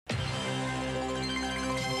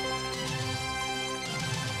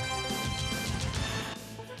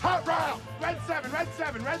Hot route! Red 7, red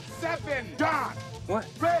 7, red 7! John! What?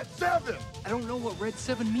 Red 7! I don't know what red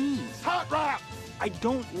 7 means. Hot route! I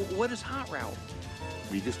don't. What is hot route?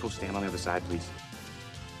 Will you just go stand on the other side, please?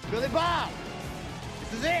 Billy Bob,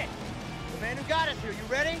 this is it. The man who got us here. You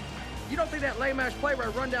ready? You don't think that lame-ass play where I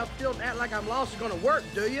run down field and act like I'm lost is gonna work,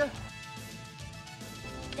 do you?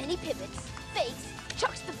 Then he pivots, fakes,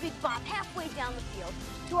 chucks the big Bob halfway down the field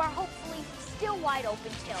to our hopefully still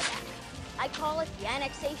wide-open tailback. I call it the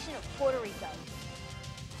annexation of Puerto Rico.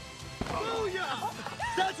 Booyah!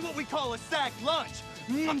 That's what we call a sack lunch.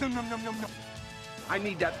 Nom, nom, nom, nom, nom, nom. I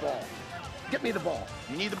need that ball. Get me the ball.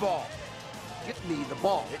 You need the ball. Get me the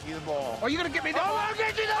ball. Get you the ball. Are you gonna get me the ball? I'll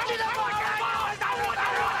get you the ball!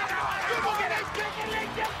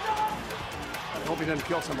 I hope he doesn't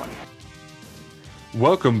kill somebody.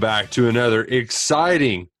 Welcome back to another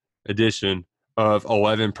exciting edition of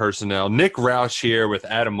 11 Personnel. Nick Roush here with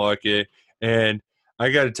Adam Luckett. And I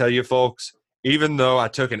got to tell you, folks, even though I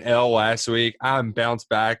took an L last week, I'm bounced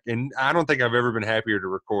back. And I don't think I've ever been happier to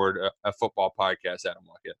record a football podcast, Adam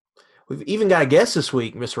Luckett. We've even got a guest this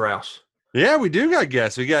week, Mr. Roush. Yeah, we do got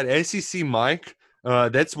guests. We got SEC Mike.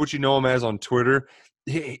 That's what you know him as on Twitter.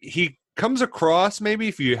 He comes across, maybe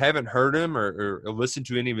if you haven't heard him or listened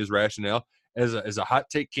to any of his rationale, as a hot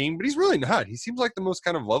take king, but he's really not. He seems like the most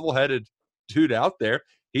kind of level-headed dude out there.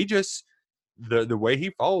 He just the way he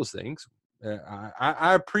follows things.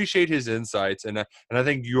 I appreciate his insights, and I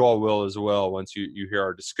think you all will as well once you hear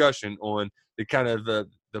our discussion on the kind of the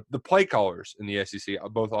play callers in the SEC,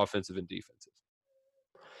 both offensive and defensive.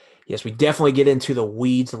 Yes, we definitely get into the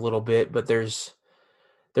weeds a little bit, but there's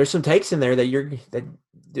some takes in there that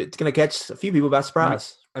it's going to catch a few people by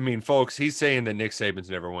surprise. I mean, folks, he's saying that Nick Saban's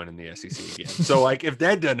never won in the SEC again. So, like, if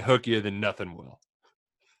that doesn't hook you, then nothing will.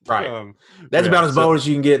 Right. That's about as bold as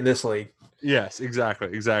you can get in this league. Yes,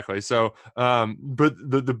 exactly. So, but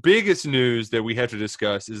the biggest news that we have to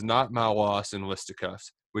discuss is not my loss in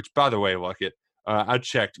Listicuffs, which, by the way, Luckett, I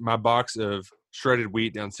checked. My box of shredded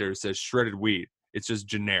wheat downstairs says shredded wheat. It's just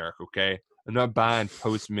generic, okay? I'm not buying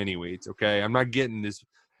Post mini wheats, okay? I'm not getting this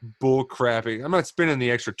bull crapping. I'm not spending the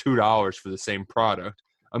extra $2 for the same product.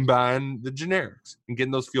 I'm buying the generics and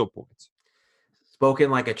getting those field points. Spoken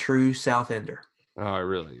like a true South Ender. Oh, it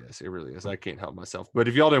really is. It really is. I can't help myself. But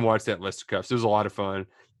if y'all didn't watch that List of Cuffs, it was a lot of fun.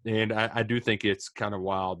 And I do think it's kind of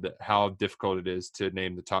wild that how difficult it is to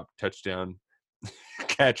name the top touchdown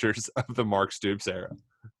catchers of the Mark Stoops era.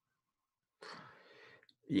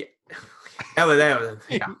 Yeah.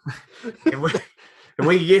 Yeah.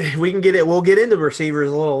 we can get it. We'll get into receivers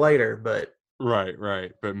a little later, but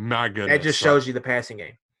right. But my goodness, that just shows you the passing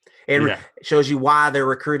game, and it shows you why they're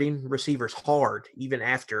recruiting receivers hard, even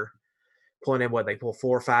after pulling in they pull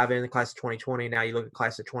 4 or 5 in the class of 2020. Now you look at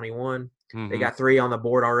class of 21, They got 3 on the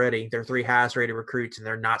board already. They're 3 highest rated recruits, and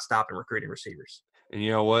they're not stopping recruiting receivers. And you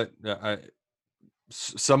know what?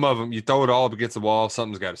 Some of them, you throw it all up against the wall,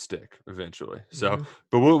 something's got to stick eventually. So,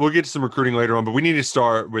 but we'll get to some recruiting later on. But we need to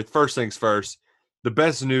start with first things first. The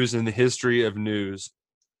best news in the history of news: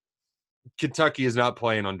 Kentucky is not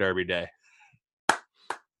playing on Derby Day.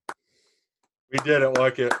 We did it,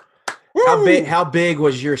 Luckett. How big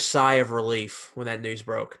was your sigh of relief when that news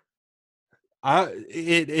broke?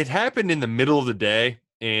 It happened in the middle of the day,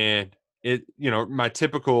 and it, my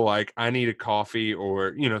typical, like, I need a coffee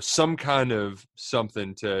or, some kind of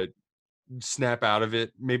something to snap out of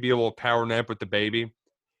it, maybe a little power nap with the baby.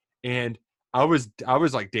 And I was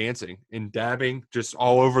like dancing and dabbing just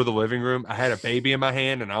all over the living room. I had a baby in my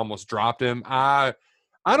hand and I almost dropped him. I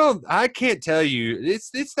can't tell you,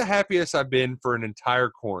 it's the happiest I've been for an entire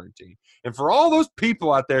quarantine. And for all those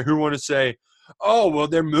people out there who want to say, oh, well,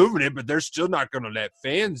 they're moving it, but they're still not going to let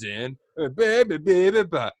fans in.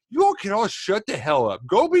 You all can all shut the hell up.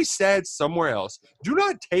 Go be sad somewhere else. Do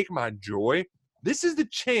not take my joy. This is the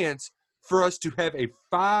chance for us to have a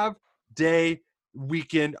 5-day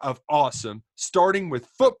weekend of awesome, starting with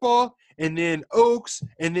football and then Oaks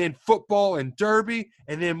and then football and Derby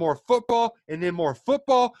and then more football and then more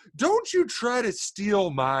football. Don't you try to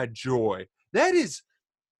steal my joy. That is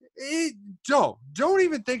it. Don't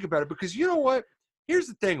even think about it, because you know what? Here's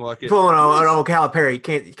the thing, Luckett. Pulling on Calipari.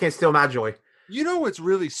 You can't steal my joy. You know what's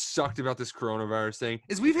really sucked about this coronavirus thing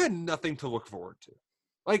is we've had nothing to look forward to.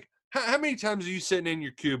 Like, how many times are you sitting in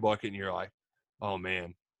your cube, Luckett, and you're like, oh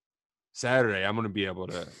man, Saturday I'm going to be able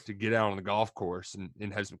to get out on the golf course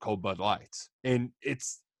and have some cold Bud Lights. And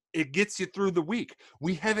it gets you through the week.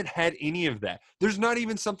 We haven't had any of that. There's not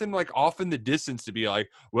even something like off in the distance to be like,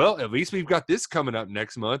 well, at least we've got this coming up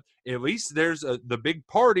next month. At least there's the big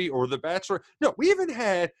party or the bachelor. No, we haven't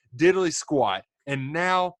had diddly squat. And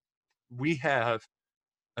now we have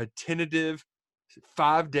a tentative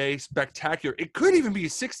 5-day spectacular. It could even be a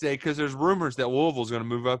 6-day because there's rumors that Louisville's going to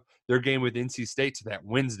move up their game with NC State to that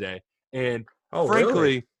Wednesday. And frankly,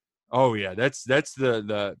 really? Oh yeah, that's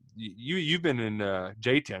you've been in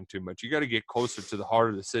J-Town too much. You got to get closer to the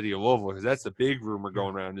heart of the city of Louisville because that's the big rumor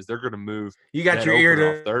going around is they're going to move. You got your ear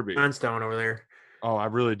to Derby. Grindstone over there. Oh, I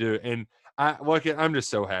really do, and I'm just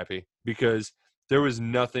so happy because there was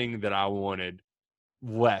nothing that I wanted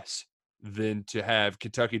less than to have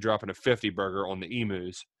Kentucky dropping a 50 burger on the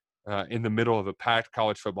Emus in the middle of a packed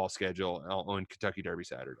college football schedule on Kentucky Derby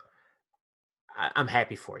Saturday. I'm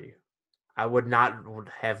happy for you. I would not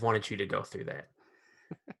have wanted you to go through that.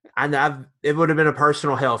 I know it would have been a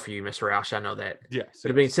personal hell for you, Mr. Roush. I know that. Yes. It would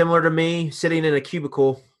have been similar to me sitting in a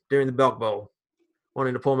cubicle during the Belk Bowl,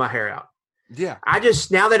 wanting to pull my hair out. Yeah.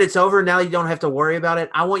 Now that it's over, now you don't have to worry about it.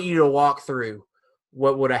 I want you to walk through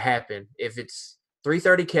what would have happened if it's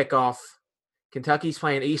 3:30 kickoff, Kentucky's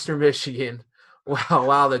playing Eastern Michigan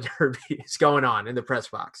while the Derby is going on in the press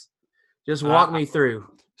box. Just walk me through.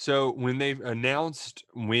 So when they announced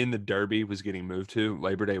when the Derby was getting moved to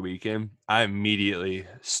Labor Day weekend, I immediately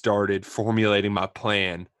started formulating my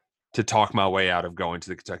plan to talk my way out of going to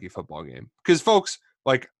the Kentucky football game. Because, folks,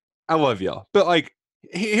 like, I love y'all. But, like,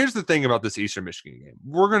 here's the thing about this Eastern Michigan game.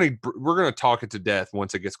 We're gonna talk it to death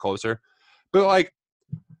once it gets closer. But, like,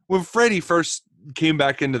 when Freddie first came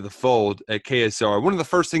back into the fold at KSR, one of the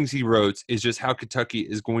first things he wrote is just how Kentucky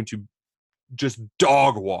is going to just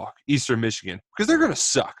dog walk Eastern Michigan because they're going to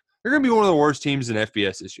suck. They're going to be one of the worst teams in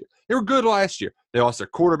FBS this year. They were good last year. They lost their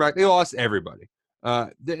quarterback. They lost everybody.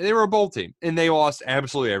 They were a bowl team, and they lost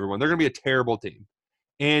absolutely everyone. They're going to be a terrible team.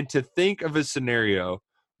 And to think of a scenario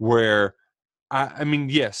where, I mean,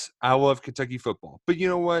 yes, I love Kentucky football, but you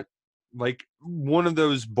know what? Like one of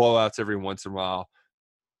those blowouts every once in a while,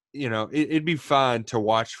 you know, it'd be fine to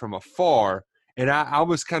watch from afar. And I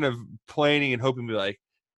was kind of planning and hoping to be like,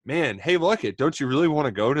 man, hey, look it, don't you really want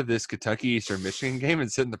to go to this Kentucky Eastern Michigan game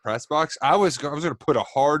and sit in the press box? I was going to put a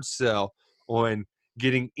hard sell on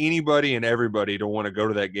getting anybody and everybody to want to go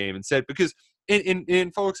to that game and sit because,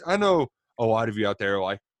 and folks, I know a lot of you out there are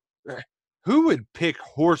like, who would pick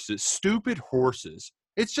horses, stupid horses?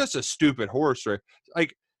 It's just a stupid horse, right?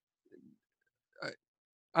 Like,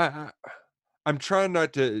 I'm trying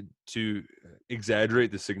not to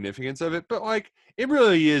exaggerate the significance of it, but like it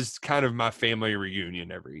really is kind of my family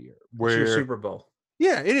reunion every year. Where it's your Super Bowl.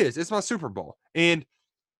 Yeah, it is. It's my Super Bowl. And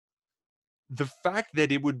the fact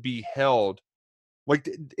that it would be held like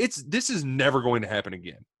this is never going to happen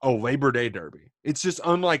again. Oh, Labor Day Derby. It's just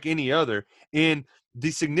unlike any other. And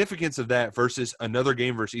the significance of that versus another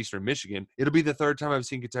game versus Eastern Michigan, it'll be the third time I've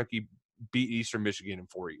seen Kentucky beat Eastern Michigan in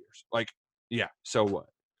 4 years. Like, yeah, so what?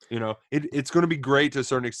 You know, it's going to be great to a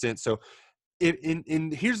certain extent. So,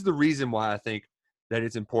 and here's the reason why I think that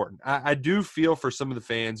it's important. I do feel for some of the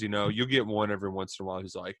fans, you know, you'll get one every once in a while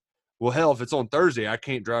who's like, well, hell, if it's on Thursday, I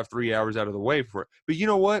can't drive 3 hours out of the way for it. But you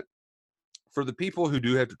know what? For the people who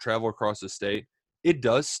do have to travel across the state, it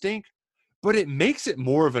does stink, but it makes it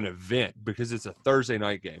more of an event because it's a Thursday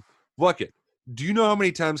night game. Look it. Do you know how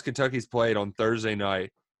many times Kentucky's played on Thursday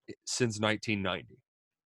night since 1990?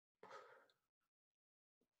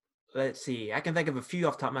 Let's see. I can think of a few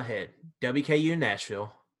off the top of my head. WKU in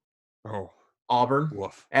Nashville. Oh. Auburn.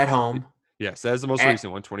 Woof. At home. Yes, that's the most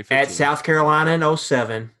recent one, 2015. At South Carolina in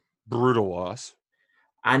 2007. Brutal loss.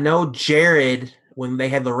 I know Jared, when they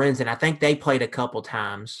had Lorenzen, I think they played a couple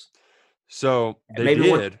times. So they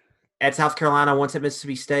did. At South Carolina, once at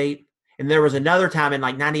Mississippi State. And there was another time in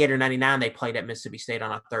like 98 or 99 they played at Mississippi State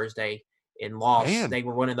on a Thursday and lost. Man. They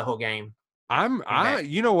were winning the whole game.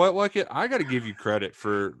 You know what, Luckett? I got to give you credit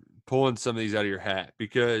for pulling some of these out of your hat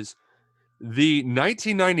because the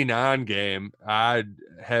 1999 game, I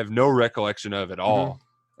have no recollection of at all.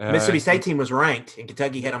 Mm-hmm. Mississippi State team was ranked, and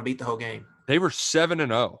Kentucky had them beat the whole game. They were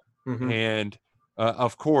 7-0. Mm-hmm. And,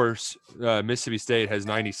 of course, Mississippi State has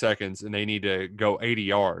 90 seconds, and they need to go 80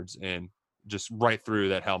 yards and just right through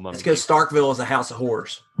that Hal Mumme. It's because Starkville is a house of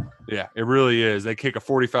horrors. Yeah, it really is. They kick a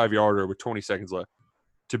 45-yarder with 20 seconds left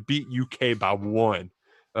to beat UK by 1.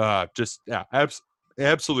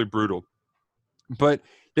 Absolutely brutal. But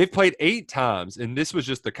they've played 8 times, and this was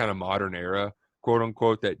just the kind of modern era, quote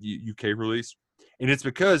unquote, that UK released. And it's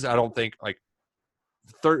because I don't think like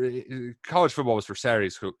college football was for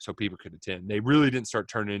Saturdays so people could attend. They really didn't start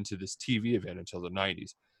turning into this TV event until the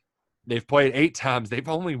 90s. They've played 8 times. They've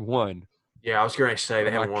only won. Yeah, I was going to say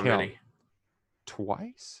they haven't won many.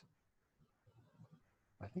 Twice?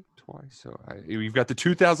 I think twice. So we've got the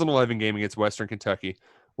 2011 game against Western Kentucky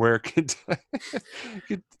where it's one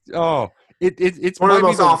of the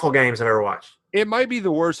most awful games I've ever watched. It might be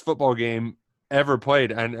the worst football game ever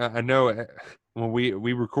played. And I know Well,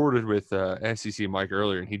 we recorded with SEC Mike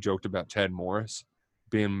earlier, and he joked about Ted Morris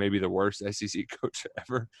being maybe the worst SEC coach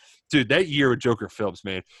ever. Dude, that year with Joker Phillips,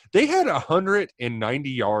 man, they had 190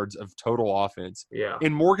 yards of total offense. Yeah.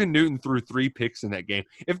 And Morgan Newton threw 3 picks in that game.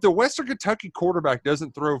 If the Western Kentucky quarterback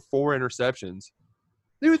doesn't throw 4 interceptions,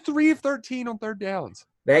 they were 3 of 13 on third downs.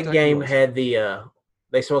 That game had the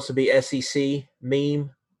they supposed to be SEC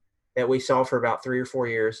meme that we saw for about 3 or 4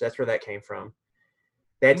 years. That's where that came from.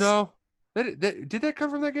 Did that come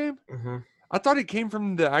from that game? Mm-hmm. I thought it came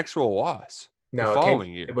from the actual loss. No, the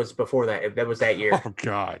following year. It was before that. That was that year. Oh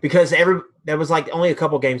God! Because that was like only a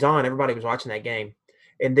couple games on. Everybody was watching that game,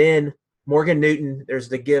 and then Morgan Newton. There's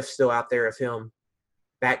the GIF still out there of him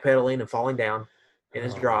backpedaling and falling down in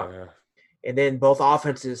his drop, yeah. and then both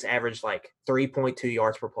offenses averaged like 3.2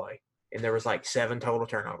 yards per play, and there was like 7 total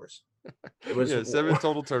turnovers. It was 7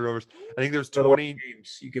 total turnovers. I think there was 20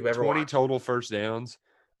 games you could ever 20 watch. total first downs.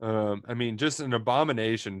 I mean, just an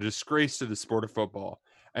abomination, disgrace to the sport of football.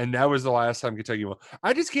 And that was the last time Kentucky won.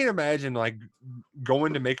 I just can't imagine like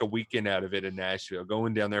going to make a weekend out of it in Nashville,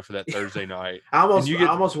 going down there for that Thursday night. I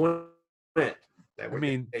almost went. I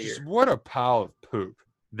mean, just what a pile of poop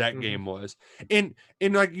that game was. And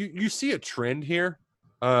like you see a trend here.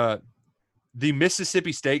 The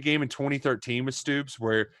Mississippi State game in 2013 with Stoops,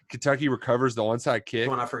 where Kentucky recovers the onside kick.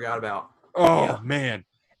 One I forgot about. Oh man!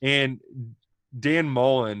 And Dan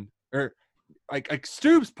Mullen like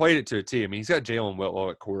Stoops played it to a T. I mean, he's got Jalen Whitlow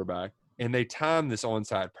at quarterback, and they timed this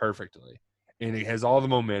onside perfectly, and he has all the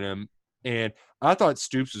momentum. And I thought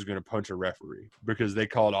Stoops was going to punch a referee because they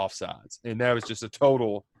called offsides, and that was just a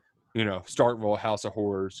total, Starkville House of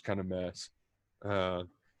Horrors kind of mess. That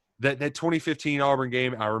 2015 Auburn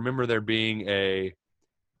game, I remember there being there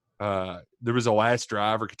was a last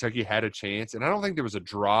drive where Kentucky had a chance, and I don't think there was a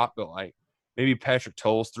drop, but like maybe Patrick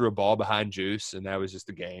Tolles threw a ball behind Juice, and that was just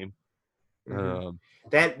the game. Mm-hmm.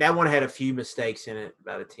 That one had a few mistakes in it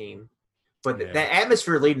by the team, but that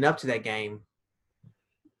atmosphere leading up to that game,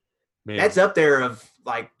 man, that's up there of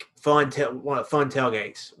like fun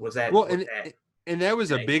tailgates. Was that and that was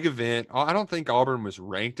a big event. I don't think Auburn was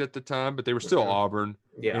ranked at the time, but they were still Auburn.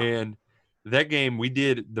 Yeah, and that game we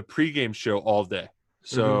did the pregame show all day.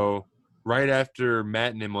 So right after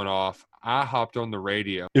Matt and him went off, I hopped on the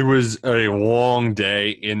radio. It was a long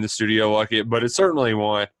day in the studio, but it's certainly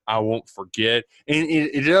one I won't forget. And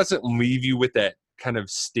it doesn't leave you with that kind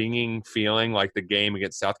of stinging feeling like the game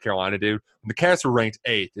against South Carolina did. The Cats were ranked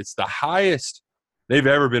 8th. It's the highest they've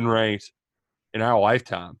ever been ranked in our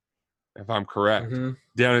lifetime, if I'm correct.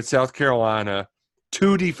 Down in South Carolina,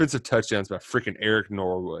 2 defensive touchdowns by freaking Eric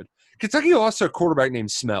Norwood. Kentucky lost to a quarterback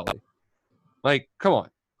named Smelly. Like, come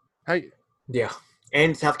on. Yeah.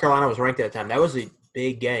 And South Carolina was ranked at the time. That was a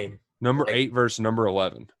big game. Number 8 versus number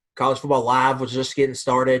 11. College Football Live was just getting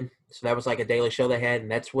started. So that was like a daily show they had, and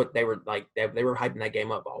that's what they were like. They were hyping that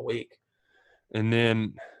game up all week. And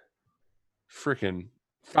then freaking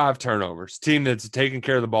 5 turnovers. Team that's taking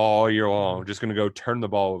care of the ball all year long, just going to go turn the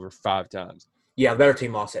ball over 5 times. Yeah, the better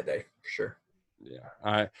team lost that day, for sure. Yeah.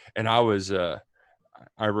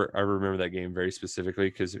 I remember that game very specifically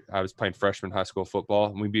because I was playing freshman high school football,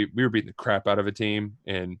 and we were beating the crap out of a team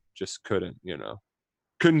and just couldn't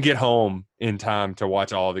get home in time to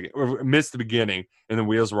watch all of the game. Missed the beginning, and the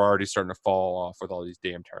wheels were already starting to fall off with all these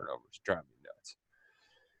damn turnovers. Driving me nuts.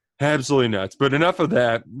 Absolutely nuts. But enough of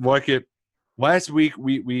that. Last week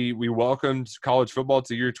we welcomed college football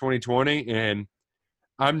to year 2020, and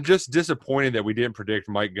I'm just disappointed that we didn't predict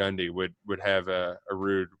Mike Gundy would have a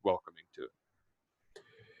rude welcoming to it.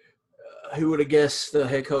 Who would have guessed the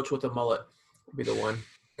head coach with a mullet would be the one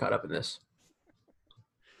caught up in this?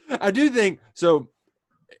 I do think so.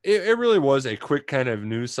 It really was a quick kind of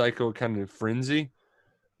news cycle kind of frenzy.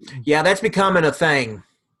 Yeah, that's becoming a thing.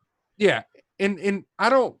 Yeah, and I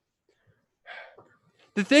don't.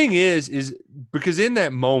 The thing is because in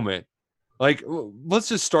that moment, like, let's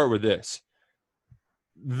just start with this.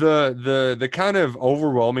 The kind of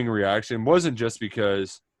overwhelming reaction wasn't just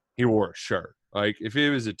because he wore a shirt. Like, if it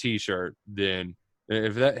was a T-shirt, then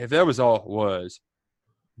if that was all it was,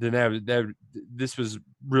 then this was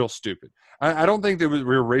real stupid. I don't think that we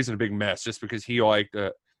were raising a big mess just because he liked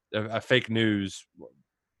a fake news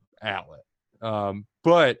outlet.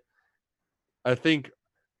 But I think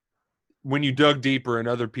when you dug deeper and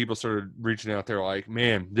other people started reaching out there, like,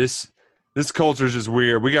 man, this culture is just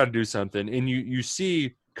weird. We got to do something. And you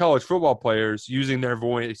see college football players using their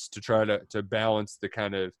voice to try to balance the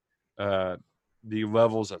kind of the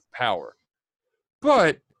levels of power.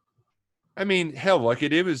 But I mean, hell, like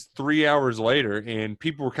it was 3 hours later and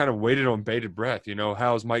people were kind of waiting on bated breath.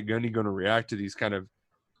 How is Mike Gundy going to react to these kind of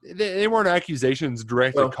they weren't accusations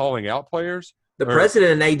directly calling out players. The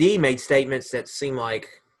president and AD made statements that seem like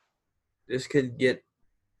this could get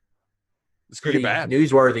bad,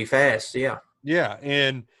 newsworthy fast. Yeah. Yeah,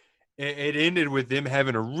 and it ended with them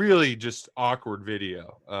having a really just awkward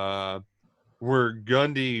video where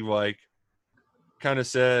Gundy like kind of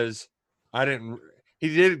says,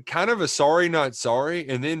 he did kind of a sorry, not sorry,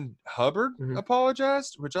 and then Hubbard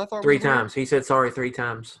apologized, which I thought 3 times. He said sorry 3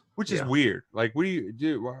 times. Which is weird. Like, what do you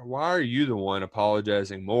do? Why are you the one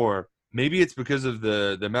apologizing more? Maybe it's because of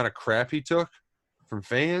the amount of crap he took from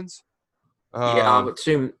fans. I would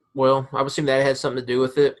assume. Well, I would assume that had something to do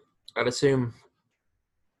with it. I'd assume,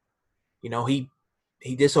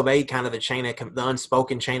 he disobeyed kind of the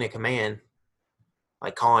unspoken chain of command,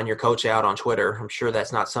 like calling your coach out on Twitter. I'm sure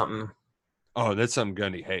that's not something. Oh, that's something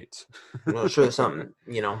Gundy hates. I'm sure that's something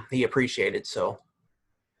he appreciated. So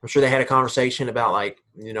I'm sure they had a conversation about like,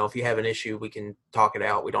 if you have an issue, we can talk it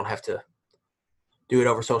out. We don't have to do it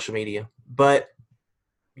over social media. But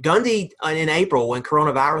Gundy, in April, when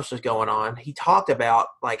coronavirus was going on, he talked about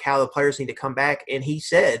like how the players need to come back, and he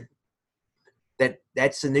said that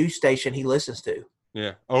that's the news station he listens to.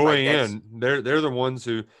 Yeah, OAN. They're the ones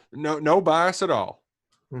who no bias at all.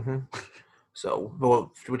 Mm-hmm. So,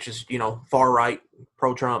 which is far right,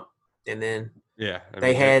 pro Trump, and then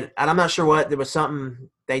they had, and I'm not sure what there was something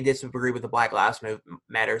they disagree with the Black Lives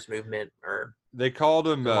Matters movement, or they called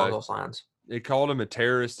him along those lines. They called him a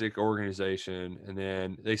terroristic organization, and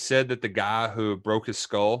then they said that the guy who broke his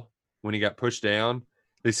skull when he got pushed down,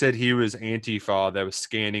 they said he was Antifa that was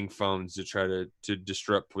scanning phones to try to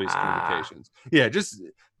disrupt police communications. Yeah, just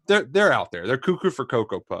they're out there. They're cuckoo for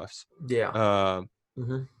Cocoa Puffs. Yeah.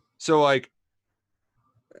 So like,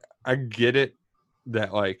 I get it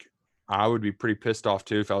that like I would be pretty pissed off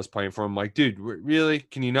too if I was playing for him. Like, dude, really?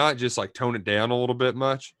 Can you not just like tone it down a little bit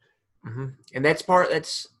much? And that's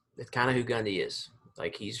kind of who Gundy is.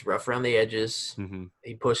 Like, he's rough around the edges.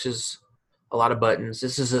 He pushes a lot of buttons.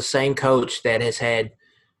 This is the same coach that has had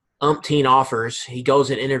umpteen offers. He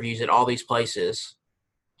goes and interviews at all these places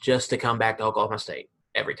just to come back to Oklahoma State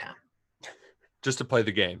every time. Just to play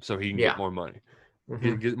the game so he can get more money. He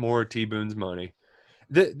can get more T-Boone's money.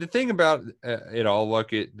 The thing about it all,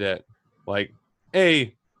 that like,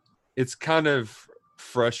 it's kind of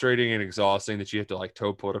frustrating and exhausting that you have to like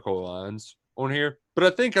toe political lines on here. But I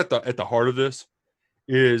think at the heart of this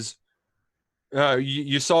is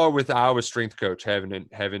you saw with Iowa's strength coach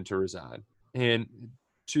having to resign. And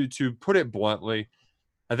to put it bluntly,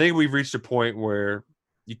 I think we've reached a point where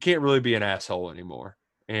you can't really be an asshole anymore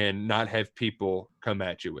and not have people come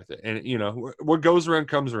at you with it. And what goes around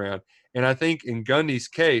comes around. And I think in Gundy's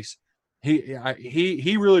case,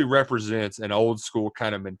 he really represents an old school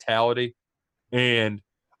kind of mentality, and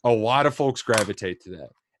a lot of folks gravitate to that.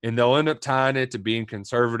 And they'll end up tying it to being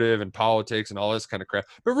conservative and politics and all this kind of crap.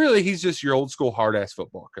 But really, he's just your old school hard-ass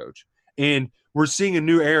football coach. And we're seeing a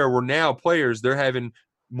new era where now players, they're having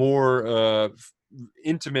more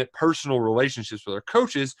intimate personal relationships with their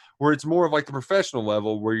coaches, where it's more of like the professional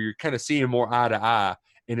level where you're kind of seeing more eye to eye,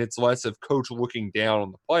 and it's less of coach looking down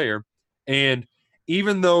on the player. And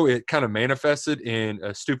even though it kind of manifested in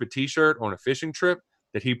a stupid T-shirt on a fishing trip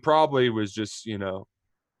that he probably was just,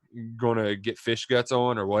 going to get fish guts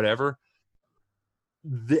on or whatever,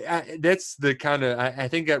 that's the kind of, I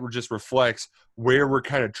think that just reflects where we're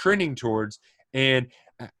kind of trending towards. And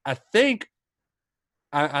I think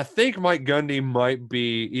Mike Gundy might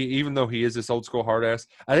be, even though he is this old school hard ass,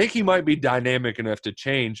 I think he might be dynamic enough to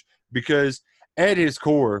change, because at his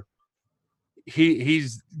core,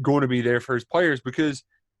 he's going to be there for his players, because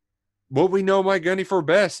what we know Mike Gundy for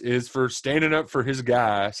best is for standing up for his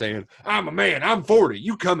guy, saying, I'm a man, I'm 40,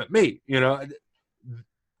 you come at me,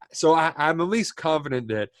 So I'm at least confident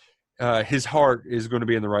that his heart is going to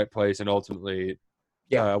be in the right place, and ultimately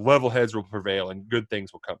level heads will prevail and good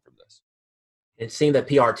things will come from this. It seemed that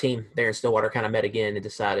PR team there in Stillwater kind of met again and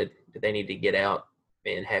decided that they needed to get out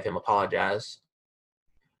and have him apologize,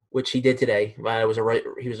 which he did today. He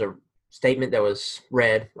was a statement that was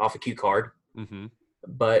read off a cue card,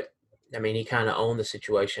 but I mean, he kind of owned the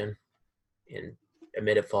situation and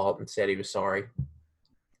admitted fault and said he was sorry.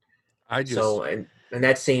 And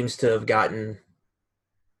that seems to have gotten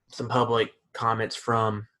some public comments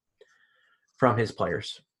from his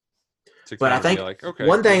players. But I think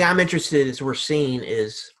one thing I'm interested in is we're seeing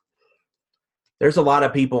is there's a lot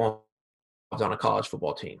of people on a college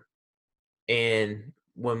football team. And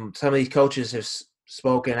when some of these coaches have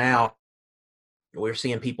spoken out, we're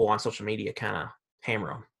seeing people on social media kind of hammer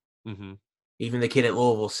them. Even the kid at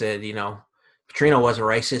Louisville said, Petrino was a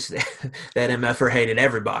racist. That MFer hated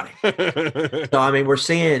everybody. So I mean, we're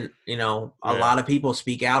seeing a lot of people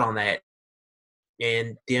speak out on that,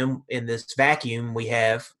 and then in this vacuum we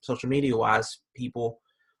have social media wise, people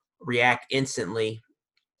react instantly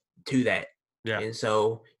to that. Yeah. And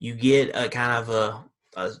so you get a kind of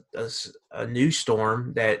a news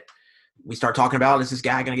storm that we start talking about, is this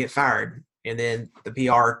guy going to get fired? And then the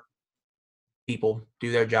PR people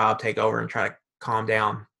do their job, take over, and try to calm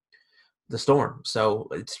down the storm. So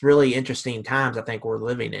it's really interesting times I think we're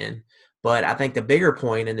living in. But I think the bigger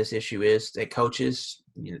point in this issue is that coaches,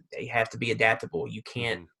 they have to be adaptable. You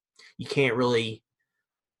can't really,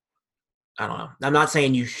 I don't know. I'm not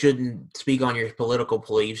saying you shouldn't speak on your political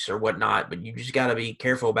beliefs or whatnot, but you just got to be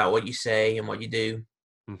careful about what you say and what you do.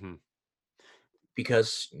 Mm-hmm.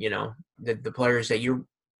 Because, the players that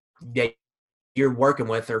you're working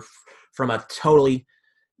with are from a totally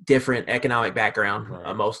different economic background,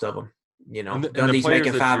 right. Most of them. Gundy's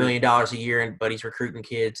making $5 million a year, but he's recruiting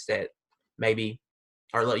kids that maybe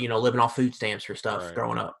are, living off food stamps for stuff right.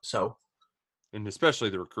 growing up. So, and especially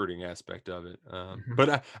the recruiting aspect of it.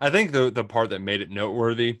 But I think the part that made it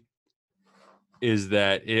noteworthy is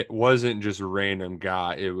that it wasn't just a random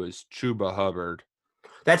guy. It was Chuba Hubbard.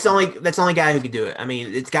 That's the only guy who could do it. I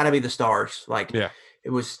mean, it's got to be the stars. It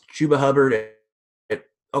was Chuba Hubbard at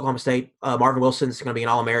Oklahoma State. Marvin Wilson's going to be an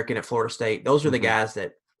All-American at Florida State. Those are the guys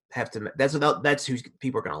that have to. That's who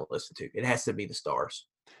people are going to listen to. It has to be the stars.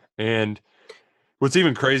 And what's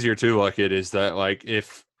even crazier too, is that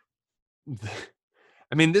if,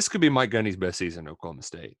 I mean, this could be Mike Gundy's best season at Oklahoma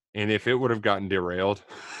State, and if it would have gotten derailed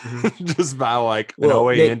just by an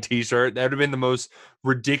OAN T-shirt, that would have been the most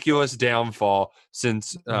ridiculous downfall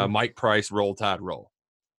since Mike Price Roll Tide Roll.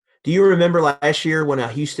 Do you remember last year when a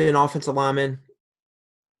Houston offensive lineman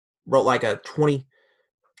wrote a 20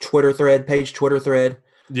 Twitter thread,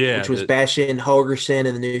 which was bashing Holgerson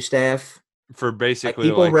and the new staff? For basically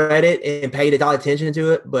people read it and paid a lot of attention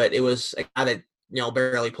to it, but it was a guy that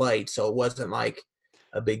barely played, so it wasn't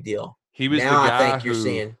a big deal. He was now the guy I think you're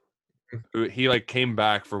seeing he came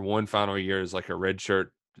back for one final year as a redshirt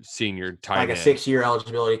senior tight end, a 6-year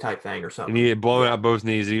eligibility type thing or something. And he had blown out both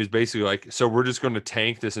knees, and he was basically so we're just going to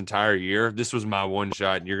tank this entire year. This was my one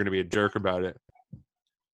shot, and you're going to be a jerk about it.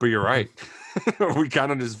 But you're right. We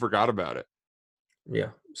kind of just forgot about it. Yeah.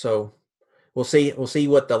 So we'll see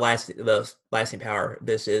what the lasting power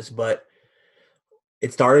this is, but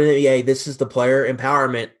it started in the NBA. This is the player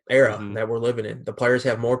empowerment era that we're living in. The players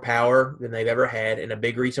have more power than they've ever had, and a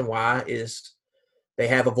big reason why is they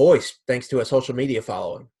have a voice thanks to a social media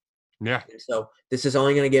following. Yeah. And so this is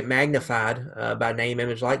only going to get magnified by name,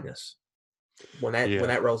 image, likeness when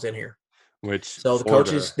that rolls in here. So the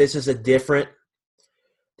coaches, this is a different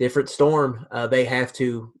storm. They have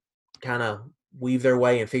to kind of weave their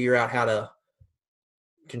way and figure out how to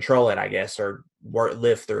control it, I guess, or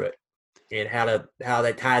live through it. And how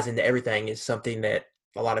that ties into everything is something that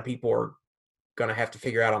a lot of people are going to have to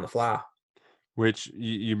figure out on the fly. Which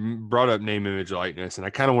you brought up name, image, likeness, and I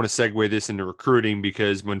kind of want to segue this into recruiting,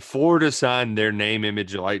 because when Florida signed their name,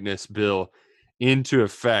 image, likeness bill into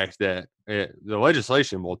effect, that the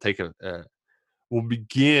legislation will will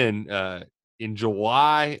begin in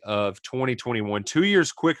July of 2021, 2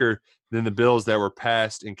 years quicker than the bills that were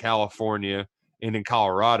passed in California and in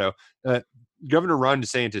Colorado. Governor Ron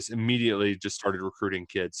DeSantis immediately just started recruiting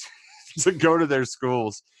kids to go to their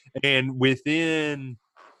schools. And within,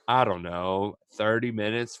 30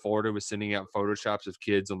 minutes, Florida was sending out Photoshops of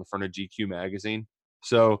kids on the front of GQ magazine.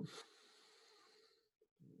 So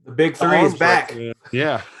the big three is back.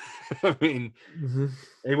 Yeah. I mean,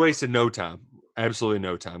 they wasted no time. Absolutely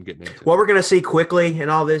no time getting into it. What we're going to see quickly in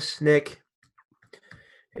all this, Nick,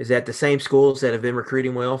 is that the same schools that have been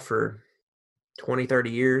recruiting well for 20,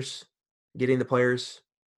 30 years, getting the players,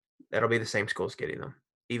 that'll be the same schools getting them,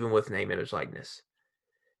 even with name, image, likeness.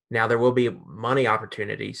 Now, there will be money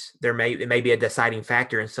opportunities. It may be a deciding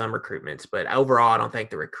factor in some recruitments, but overall, I don't think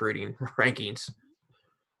the recruiting rankings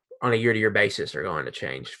on a year-to-year basis are going to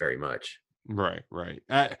change very much. Right.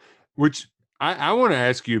 Which I want to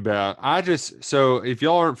ask you about. So if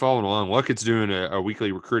y'all aren't following along, Luckett's doing a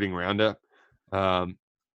weekly recruiting roundup.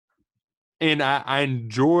 And I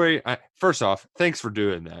enjoy, first off, thanks for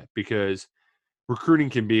doing that, because recruiting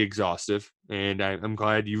can be exhaustive, and I'm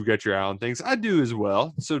glad you've got your eye on things. I do as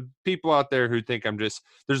well. So people out there who think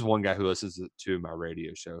there's one guy who listens to my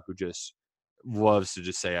radio show who just loves to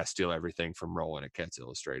just say I steal everything from Roland at Cats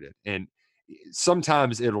Illustrated. And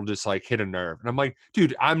sometimes it'll just hit a nerve. And I'm like,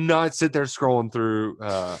 dude, I'm not sitting there scrolling through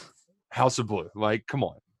House of Blue. Come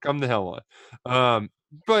on, come the hell on.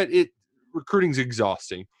 But recruiting's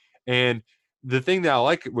exhausting. And the thing that I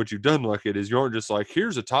like what you've done, Luckett, is you aren't just like,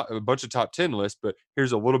 here's a bunch of top 10 lists, but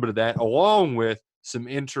here's a little bit of that along with some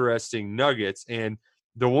interesting nuggets. And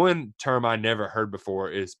the one term I never heard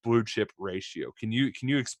before is blue chip ratio. Can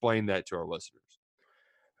you explain that to our listeners?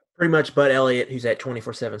 Pretty much Bud Elliott, who's at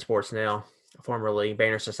 24/7 Sports now, formerly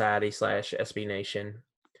Banner Society / SB Nation,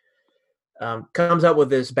 comes up with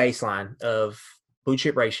this baseline of blue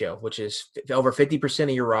chip ratio, which is over 50% of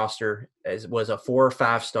your roster was a 4 or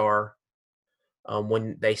 5 star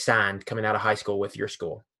when they signed coming out of high school with your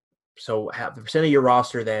school. So have the percent of your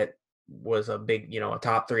roster that was a big, a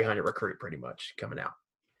top 300 recruit pretty much coming out.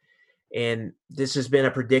 And this has been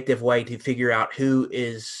a predictive way to figure out who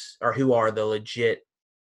are the legit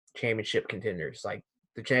championship contenders. Like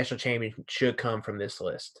the national champion should come from this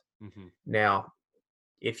list. Mm-hmm. Now,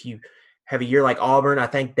 if you have a year like Auburn, I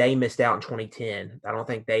think they missed out in 2010. I don't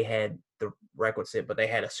think they had the requisite, but they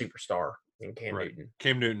had a superstar in Cam Newton.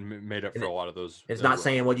 Cam Newton made up for a lot of those. It's not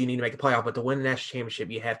saying what you need to make the playoff, but to win the national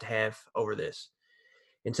championship, you have to have over this.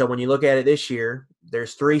 And so when you look at it this year,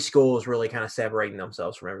 there's 3 schools really kind of separating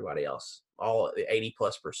themselves from everybody else, all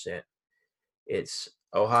 80+%. It's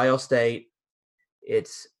Ohio State,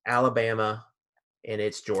 it's Alabama, and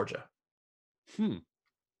it's Georgia.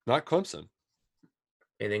 Not Clemson.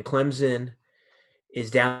 And then Clemson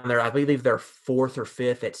is down there. I believe they're 4th or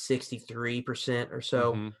 5th at 63% or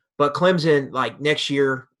so. Mm-hmm. But Clemson, like next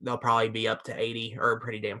year, they'll probably be up to 80 or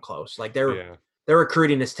pretty damn close. Like their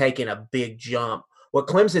recruiting is taking a big jump. What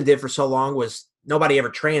Clemson did for so long was nobody ever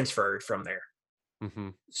transferred from there. Mm-hmm.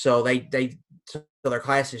 So so their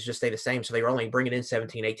classes just stay the same. So they were only bringing in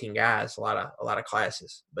 17, 18 guys, a lot of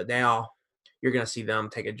classes. But now you're going to see them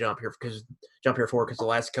take a jump here forward because the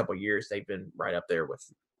last couple of years they've been right up there with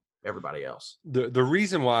everybody else. The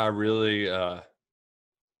reason why I really I'm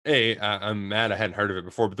mad I hadn't heard of it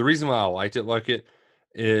before, but the reason why I liked it like it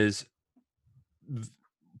is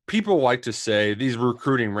people like to say these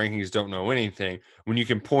recruiting rankings don't know anything when you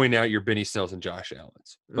can point out your Benny Snells and Josh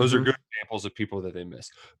Allens. Those are good examples of people that they miss.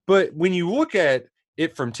 But when you look at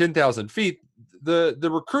it from 10,000 feet, the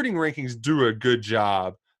recruiting rankings do a good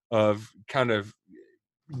job of kind of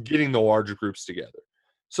getting the larger groups together.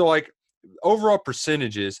 So like overall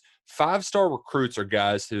percentages, 5-star recruits are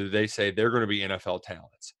guys who they say they're going to be NFL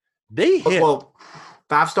talents. They hit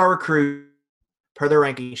 5-star recruit per their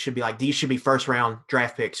ranking should be like these should be first-round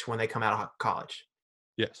draft picks when they come out of college.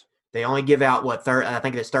 Yes. They only give out I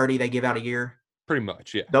think it's 30 they give out a year. Pretty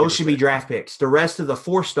much, yeah. Those should be draft picks. The rest of the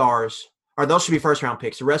 4 stars, or those should be first-round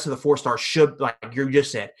picks. The rest of the 4 stars should, like you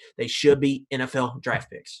just said, they should be NFL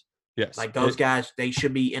draft picks. Yes. Like those guys, they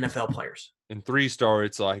should be NFL players. In 3-star,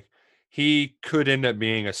 it's like he could end up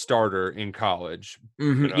being a starter in college.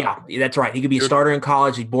 Mm-hmm. Yeah, that's right. He could be a starter in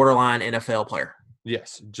college, a borderline NFL player.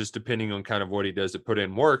 Yes, just depending on kind of what he does to put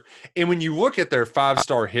in work. And when you look at their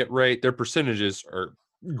 5-star hit rate, their percentages are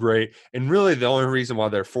great. And really the only reason why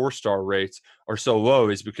their 4-star rates are so low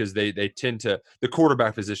is because they tend to – the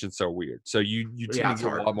quarterback position's so weird. So you tend to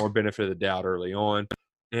get a lot more benefit of the doubt early on.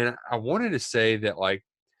 And I wanted to say that, like,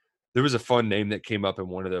 there was a fun name that came up in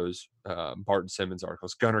one of those Barton Simmons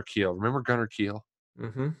articles, Gunnar Kiel. Remember Gunnar Kiel?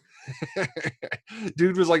 Mm-hmm.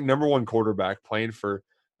 Dude was like #1 quarterback playing for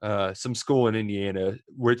some school in Indiana,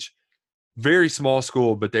 which very small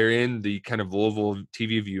school, but they're in the kind of Louisville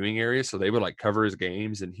TV viewing area. So they would like cover his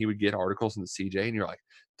games and he would get articles in the CJ. And you're like,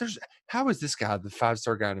 how is this guy the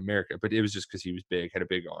 5-star guy in America? But it was just because he was big, had a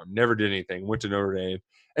big arm, never did anything, went to Notre Dame.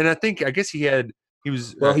 And I guess he went to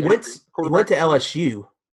LSU.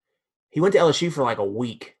 He went to LSU for like a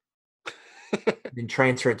week, then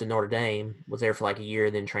transferred to Notre Dame, was there for like a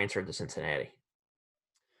year, then transferred to Cincinnati.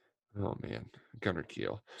 Oh, man. Gunnar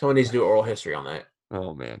Kiel. Someone needs to do oral history on that.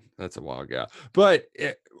 Oh, man. That's a wild guy. But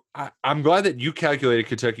I'm glad that you calculated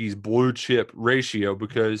Kentucky's blue chip ratio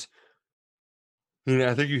because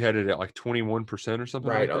I think you had it at like 21% or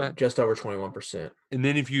something like that. Just over 21%. And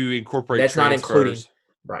then if you incorporate that's not including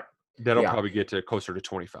 – right. That'll probably get to closer to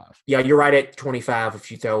 25. Yeah, you're right at 25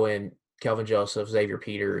 if you throw in Kelvin Joseph, Xavier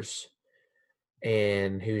Peters,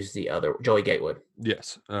 and who's the other? Joey Gatewood.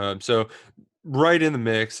 Yes. So right in the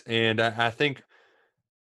mix. And I think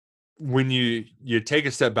when you take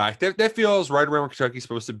a step back, that feels right around where Kentucky's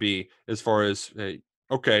supposed to be as far as,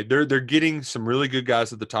 okay, they're getting some really good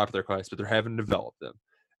guys at the top of their class, but they're having to develop them.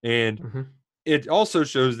 And it also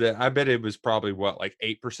shows that I bet it was probably, like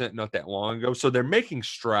 8% not that long ago. So they're making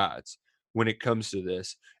strides when it comes to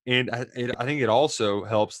this. And I think it also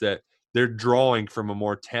helps that they're drawing from a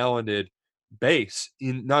more talented base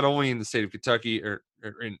in not only in the state of Kentucky or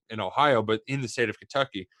in Ohio, but in the state of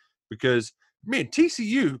Kentucky, because man,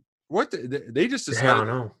 TCU, they just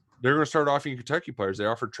decided they're going to start offering Kentucky players. They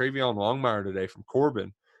offered Travion Longmire today from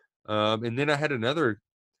Corbin. And then I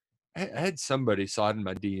had somebody slide in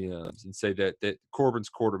my DMs and say that Corbin's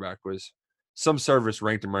quarterback was some service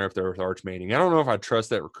ranked him right up there with Arch Manning. I don't know if I trust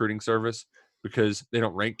that recruiting service because they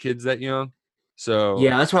don't rank kids that young. So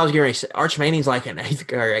yeah, that's what I was going to say. Arch Manning's like an 8th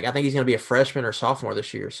grade. I think he's going to be a freshman or sophomore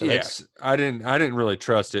this year. So yes, I didn't really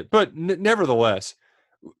trust it, but nevertheless,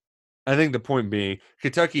 I think the point being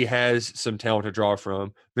Kentucky has some talent to draw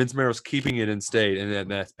from. Vince Marrow's keeping it in state, and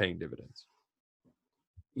that's paying dividends.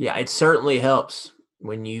 Yeah, it certainly helps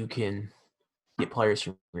when you can get players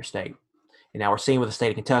from your state. And now we're seeing with the state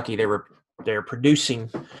of Kentucky, they're producing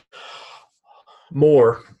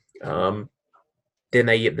more than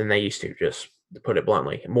they used to. Just to put it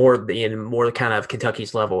bluntly, more kind of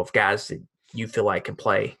Kentucky's level of guys that you feel like can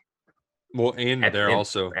play. Well, and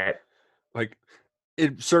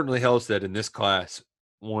it certainly helps that in this class,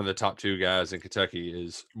 one of the top 2 guys in Kentucky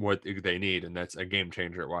is what they need, and that's a game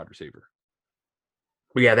changer at wide receiver.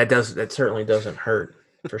 Well, yeah, that certainly doesn't hurt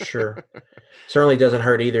for sure. Certainly doesn't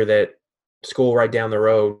hurt either that school right down the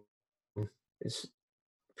road is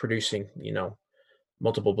producing,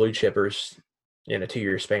 multiple blue chippers in a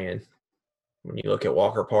 2-year span. When you look at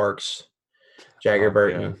Walker Parks, Jagger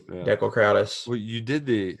Burton, Declan Crowdus. Well, you did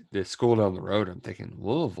the school down the road. I'm thinking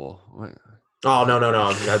Louisville. What? Oh, no.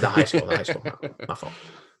 The high school. My fault.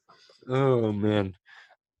 Oh, man.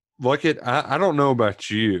 Look I don't know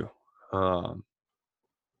about you. Oh,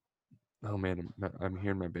 man, I'm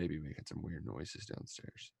hearing my baby making some weird noises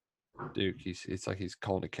downstairs. Duke, it's like he's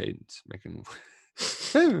calling a cadence, making –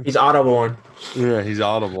 He's audible. Yeah, he's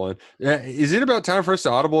audible. Is it about time for us to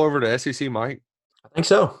audible over to SEC Mike? I think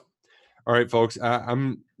so. All right, folks.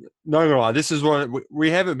 I'm not going to lie. This is one –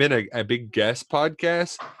 we haven't been a big guest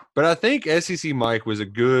podcast, but I think SEC Mike was a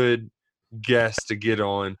good guest to get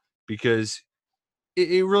on because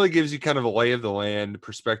it really gives you kind of a lay of the land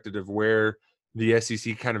perspective of where the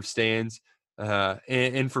SEC kind of stands.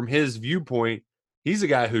 And from his viewpoint, he's a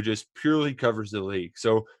guy who just purely covers the league.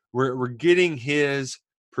 So we're getting his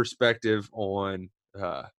perspective on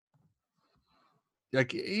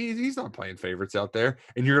he's not playing favorites out there.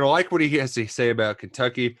 And you're going to like what he has to say about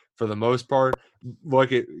Kentucky for the most part.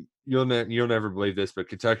 You'll never believe this, but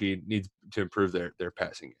Kentucky needs to improve their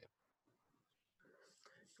passing game.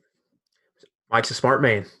 Mike's a smart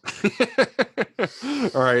man.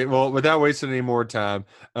 All right. Well, without wasting any more time,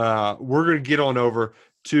 we're going to get on over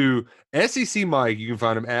to SEC Mike. You can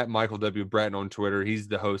find him at Michael W. Bratton on Twitter. He's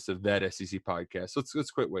the host of that SEC podcast. So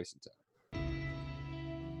let's quit wasting time.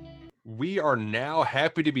 We are now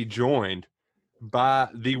happy to be joined by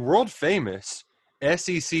the world famous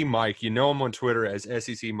SEC Mike. You know him on Twitter as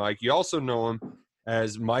SEC Mike. You also know him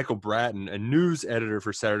as Michael Bratton, a news editor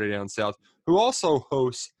for Saturday Down South, who also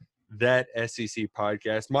hosts that SEC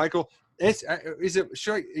podcast. Michael,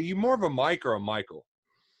 are you more of a Mike or a Michael?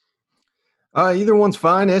 Either one's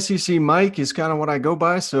fine. SEC Mike is kind of what I go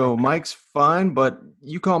by, so Mike's fine, but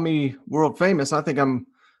you call me world famous. I think I'm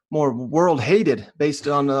more world hated based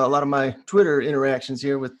on a lot of my Twitter interactions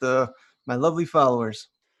here with my lovely followers.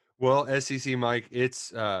 Well, SEC Mike,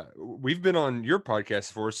 it's we've been on your podcast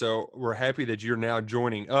before, so we're happy that you're now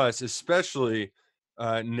joining us, especially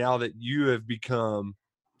now that you have become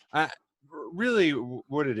really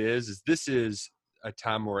what it is this is a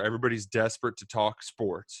time where everybody's desperate to talk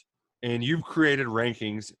sports, and you've created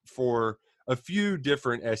rankings for a few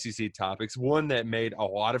different SEC topics. One that made a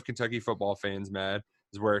lot of Kentucky football fans mad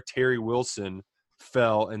is where Terry Wilson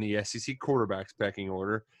fell in the SEC quarterbacks pecking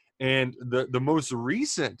order. And the most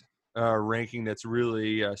recent ranking that's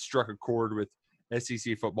really struck a chord with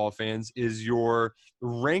SEC football fans is your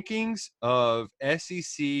rankings of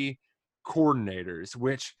SEC coordinators,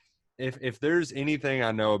 which if there's anything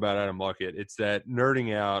I know about Adam Luckett, it's that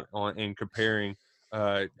nerding out on and comparing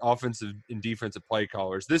offensive and defensive play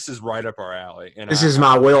callers. This is right up our alley. And this is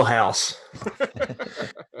my wheelhouse.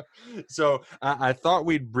 So I thought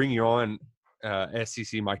we'd bring you on,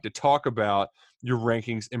 SEC Mike, to talk about your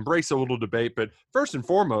rankings, embrace a little debate. But first and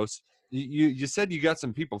foremost, you said you got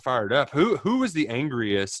some people fired up. Who was the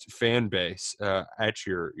angriest fan base at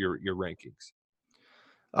your rankings?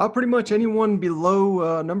 Pretty much anyone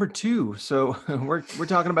below number 2. So we're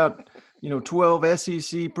talking about 12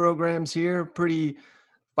 SEC programs here, pretty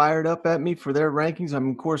fired up at me for their rankings.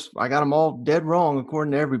 Of course, I got them all dead wrong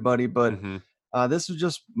according to everybody, but this is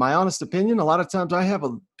just my honest opinion. A lot of times I have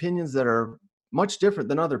opinions that are much different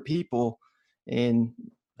than other people, and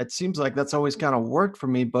it seems like that's always kind of worked for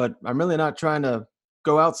me, but I'm really not trying to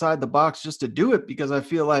go outside the box just to do it, because I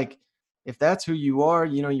feel like if that's who you are,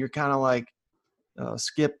 you're kind of like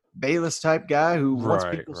Skip Bayless type guy who once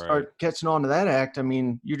Right, people right. start catching on to that act, I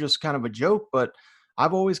mean, you're just kind of a joke. But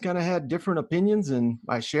I've always kind of had different opinions, and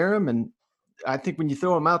I share them. And I think when you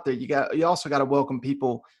throw them out there, you also got to welcome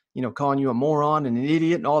people, calling you a moron and an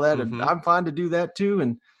idiot and all that. And Mm-hmm. I'm fine to do that too.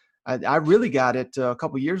 And I really got it a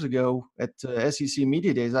couple years ago at SEC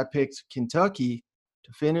Media Days. I picked Kentucky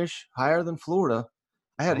to finish higher than Florida.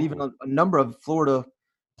 I had even a number of Florida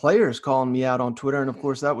players calling me out on Twitter. And of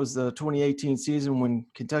course, that was the 2018 season when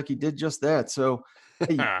Kentucky did just that. So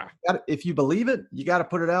hey, if you believe it, you got to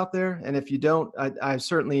put it out there. And if you don't, I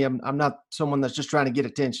certainly am. I'm not someone that's just trying to get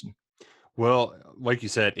attention. Well, like you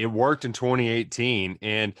said, it worked in 2018,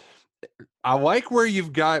 and I like where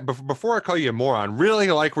you've got, before I call you a moron, really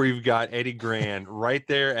like where you've got Eddie Gran right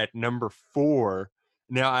there at number 4.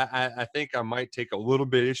 Now, I think I might take a little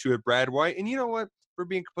bit issue with Brad White. And you know what? For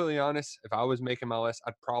being completely honest, if I was making my list,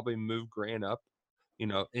 I'd probably move Gran up.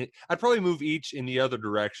 I'd probably move each in the other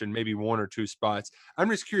direction, maybe 1 or 2 spots. I'm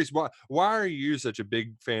just curious, why are you such a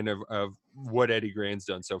big fan of what Eddie Gran's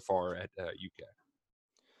done so far at UK?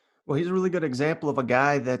 Well, he's a really good example of a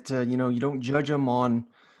guy that, you don't judge him on.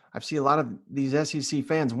 I've seen a lot of these SEC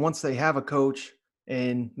fans, once they have a coach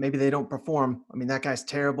and maybe they don't perform. I mean, that guy's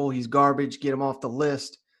terrible. He's garbage. Get him off the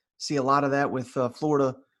list. See a lot of that with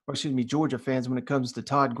Georgia fans when it comes to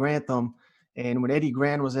Todd Grantham. And when Eddie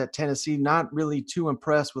Gran was at Tennessee, not really too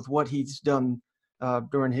impressed with what he's done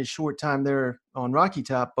during his short time there on Rocky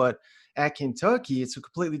Top. But at Kentucky, it's a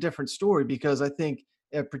completely different story because I think,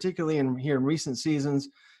 particularly here in recent seasons,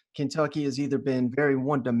 Kentucky has either been very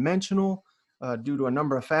one-dimensional due to a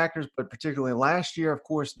number of factors, but particularly last year, of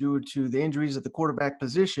course, due to the injuries at the quarterback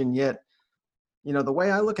position. Yet, the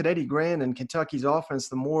way I look at Eddie Gran and Kentucky's offense,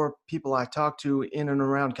 the more people I talk to in and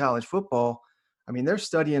around college football, I mean, they're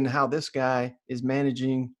studying how this guy is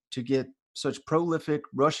managing to get such prolific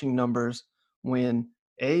rushing numbers when,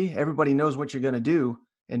 A, everybody knows what you're going to do,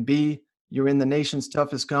 and B, you're in the nation's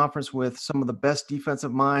toughest conference with some of the best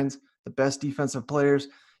defensive minds, the best defensive players.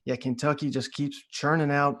 Yet Kentucky just keeps churning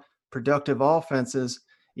out productive offenses,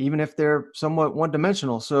 even if they're somewhat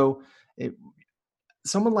one-dimensional. So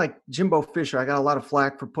someone like Jimbo Fisher, I got a lot of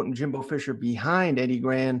flack for putting Jimbo Fisher behind Eddie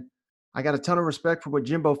Gran. I got a ton of respect for what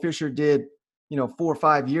Jimbo Fisher did, 4 or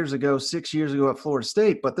 5 years ago, 6 years ago at Florida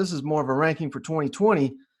State. But this is more of a ranking for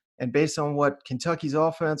 2020. And based on what Kentucky's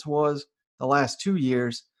offense was the last 2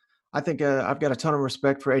 years, I think I've got a ton of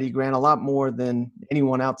respect for Eddie Gran, a lot more than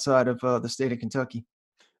anyone outside of the state of Kentucky.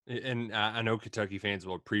 And I know Kentucky fans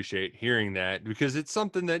will appreciate hearing that because it's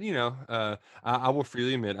something that, I will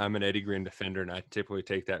freely admit I'm an Eddie Gran defender and I typically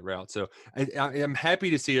take that route. So I am happy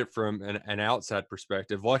to see it from an outside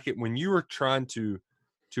perspective. Like it when you were trying to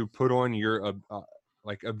put on your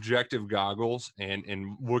objective goggles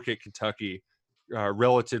and look at Kentucky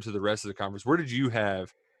relative to the rest of the conference, where did you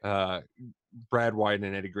have Brad White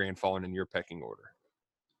and Eddie Gran falling in your pecking order?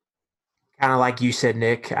 Kind of like you said,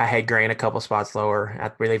 Nick, I had Gran a couple spots lower. I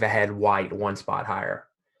believe I had White 1 spot higher.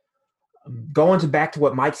 Going back to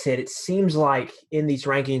what Mike said, it seems like in these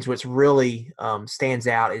rankings, what's really stands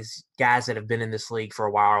out is guys that have been in this league for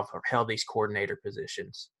a while or held these coordinator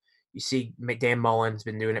positions. You see Dan Mullen's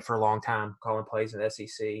been doing it for a long time, calling plays in the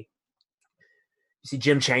SEC. You see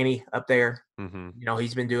Jim Chaney up there. Mm-hmm.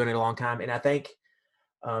 He's been doing it a long time. And I think,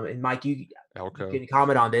 and Mike, you Elko. Can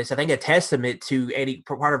comment on this. I think a testament to Eddie,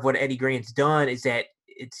 part of what Eddie Gran's done is that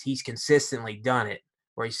he's consistently done it,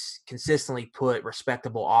 where he's consistently put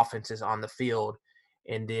respectable offenses on the field.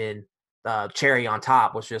 And then the cherry on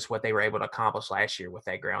top was just what they were able to accomplish last year with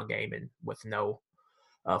that ground game and with no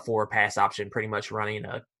forward pass option, pretty much running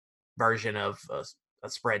a version of a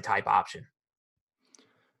spread type option.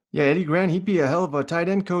 Yeah, Eddie Gran, he'd be a hell of a tight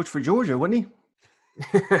end coach for Georgia, wouldn't he?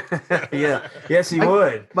 Yeah, yes, he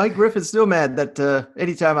would. Mike Griffin's still mad that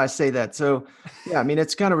anytime I say that. So, yeah, I mean,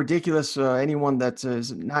 it's kind of ridiculous. Anyone that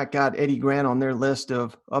has not got Eddie Gran on their list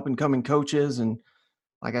of up-and-coming coaches. And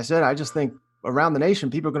like I said, I just think around the nation,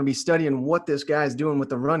 people are going to be studying what this guy's doing with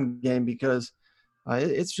the run game because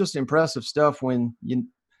it's just impressive stuff when,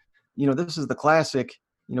 this is the classic,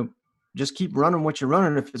 just keep running what you're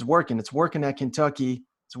running if it's working. It's working at Kentucky.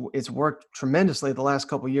 It's worked tremendously the last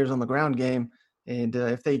couple of years on the ground game. And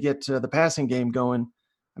if they get the passing game going,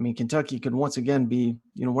 I mean, Kentucky could once again be,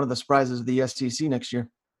 one of the surprises of the SEC next year.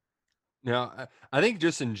 Now, I think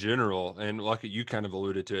just in general, and like you kind of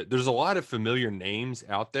alluded to it, there's a lot of familiar names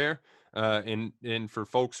out there. And for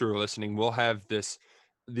folks who are listening, we'll have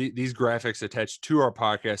these graphics attached to our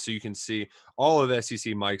podcast so you can see all of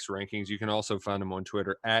SEC Mike's rankings. You can also find them on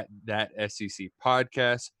Twitter at that SEC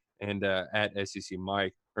podcast and at SEC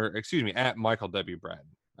Mike, at Michael W. Bratton,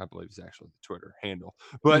 I believe is actually the Twitter handle.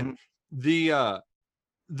 But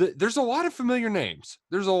there's a lot of familiar names.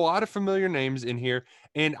 There's a lot of familiar names in here,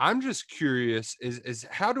 and I'm just curious: is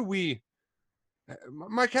how do we,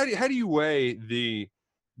 Mike? How do you weigh the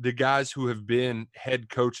guys who have been head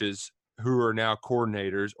coaches who are now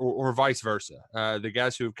coordinators, or vice versa? The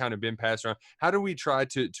guys who have kind of been passed around. How do we try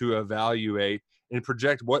to evaluate and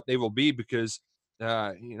project what they will be? Because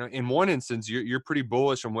in one instance, you're pretty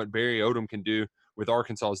bullish on what Barry Odom can do with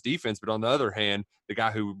Arkansas's defense, but on the other hand, the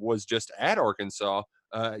guy who was just at Arkansas,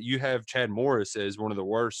 you have Chad Morris as one of the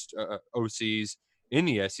worst OCs in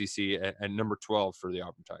the SEC at number 12 for the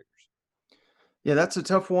Auburn Tigers. Yeah, that's a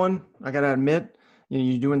tough one. I got to admit,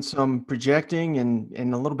 you're doing some projecting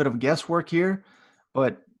and a little bit of guesswork here,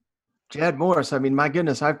 but Chad Morris, I mean, my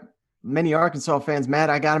goodness, many Arkansas fans mad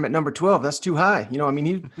I got him at number 12. That's too high.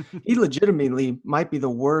 He legitimately might be the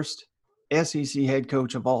worst SEC head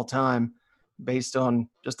coach of all time, based on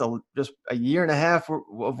just a year and a half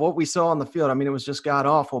of what we saw on the field. I mean, it was just god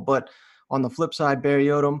awful. But on the flip side, Barry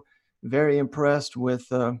Odom, very impressed with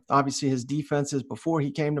obviously his defenses before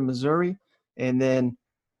he came to Missouri, and then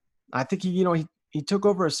I think he took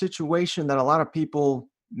over a situation that a lot of people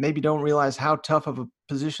maybe don't realize how tough of a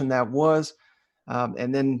position that was,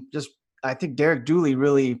 and then I think Derek Dooley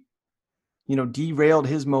really derailed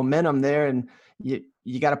his momentum there, and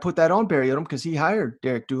you got to put that on Barry Odom because he hired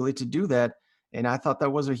Derek Dooley to do that. And I thought that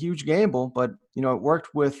was a huge gamble, but, it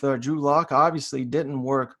worked with Drew Lock. Obviously didn't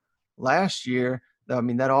work last year. I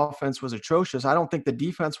mean, that offense was atrocious. I don't think the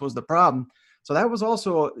defense was the problem. So that was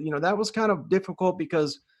also, that was kind of difficult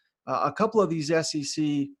because a couple of these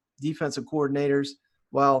SEC defensive coordinators,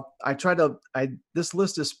 well, this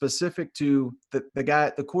list is specific to the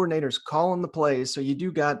coordinators calling the plays. So you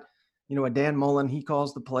do got, a Dan Mullen, he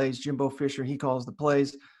calls the plays. Jimbo Fisher, he calls the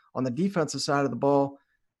plays. On the defensive side of the ball,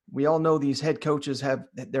 we all know these head coaches have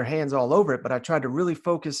their hands all over it, but I tried to really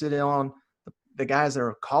focus it on the guys that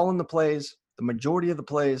are calling the plays, the majority of the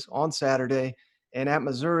plays on Saturday. And at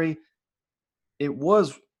Missouri, it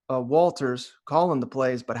was Walters calling the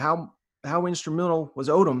plays, but how instrumental was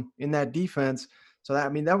Odom in that defense? So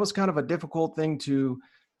that was kind of a difficult thing to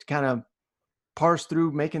kind of parse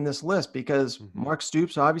through making this list, because Mark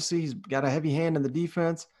Stoops, obviously, he's got a heavy hand in the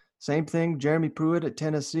defense. Same thing, Jeremy Pruitt at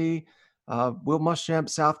Tennessee. Will Muschamp,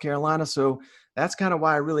 South Carolina. So that's kind of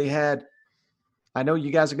why I really I know you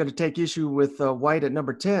guys are going to take issue with White at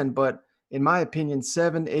number 10, but in my opinion,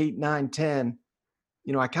 7, 8, 9, 10,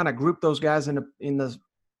 I kind of grouped those guys in the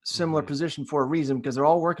similar position for a reason, because they're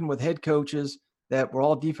all working with head coaches that were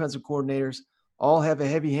all defensive coordinators, all have a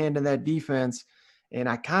heavy hand in that defense. And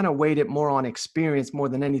I kind of weighed it more on experience more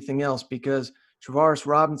than anything else, because Travaris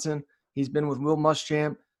Robinson, he's been with Will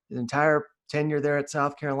Muschamp his entire tenure there at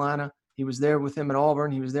South Carolina. He was there with him at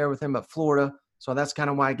Auburn. He was there with him at Florida. So that's kind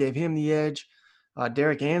of why I gave him the edge.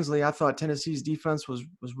 Derek Ansley, I thought Tennessee's defense was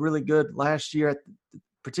really good last year,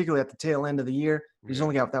 particularly at the tail end of the year. He's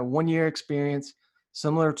only got that 1 year experience,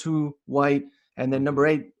 similar to White. And then number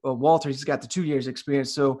 8, Walters, he's got the 2 years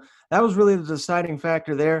experience. So that was really the deciding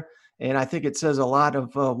factor there. And I think it says a lot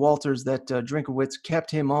of Walters that Drinkwitz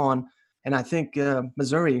kept him on. And I think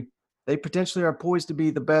Missouri, they potentially are poised to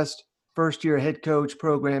be the best first-year head coach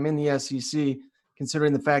program in the SEC,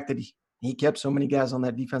 considering the fact that he kept so many guys on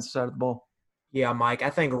that defensive side of the ball. Yeah, Mike, I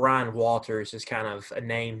think Ryan Walters is kind of a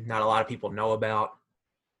name not a lot of people know about,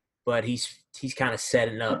 but he's kind of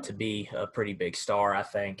setting up to be a pretty big star, I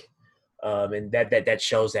think. And that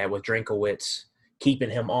shows that with Drinkwitz keeping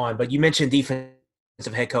him on. But you mentioned defensive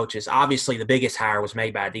head coaches. Obviously, the biggest hire was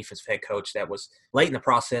made by a defensive head coach that was late in the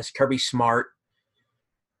process. Kirby Smart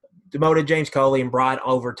demoted James Coley and brought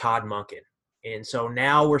over Todd Monken. And so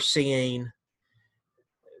now we're seeing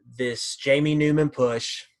this Jamie Newman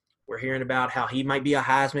push. We're hearing about how he might be a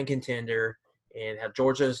Heisman contender and how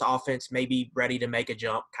Georgia's offense may be ready to make a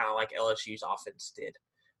jump, kind of like LSU's offense did.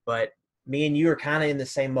 But me and you are kind of in the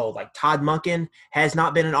same mold. Like, Todd Monken has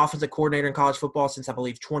not been an offensive coordinator in college football since, I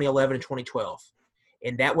believe, 2011 and 2012.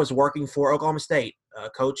 And that was working for Oklahoma State, a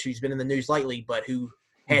coach who's been in the news lately, but who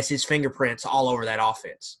has his fingerprints all over that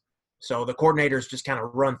offense. So the coordinators just kind of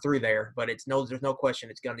run through there, but there's no question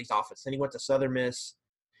it's Gundy's offense. Then he went to Southern Miss.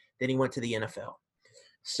 Then he went to the NFL.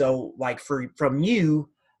 So, like, from you,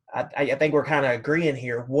 I think we're kind of agreeing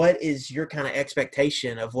here. What is your kind of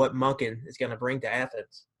expectation of what Monken is going to bring to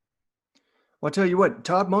Athens? Well, I'll tell you what,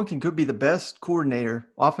 Todd Monken could be the best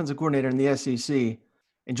offensive coordinator in the SEC,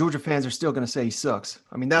 and Georgia fans are still going to say he sucks.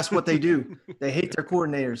 I mean, that's what they do. They hate their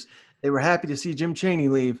coordinators. They were happy to see Jim Chaney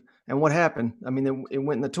leave. And what happened? I mean, it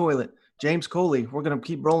went in the toilet. James Coley, we're going to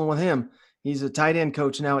keep rolling with him. He's a tight end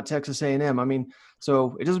coach now at Texas A&M. I mean,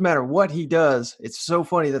 so it doesn't matter what he does. It's so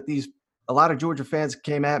funny that a lot of Georgia fans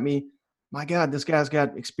came at me my God, this guy's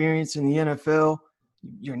got experience in the NFL.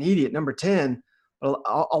 You're an idiot, number 10. A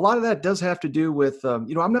lot of that does have to do with, I'm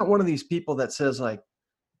not one of these people that says like,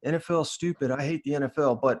 NFL stupid, I hate the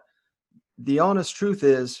NFL. But the honest truth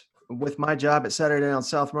is, with my job at Saturday Down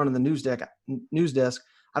South running the news desk,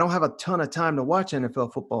 I don't have a ton of time to watch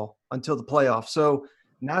NFL football until the playoffs. So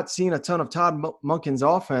not seeing a ton of Todd Monken's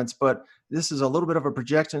offense, but this is a little bit of a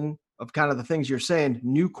projection of kind of the things you're saying.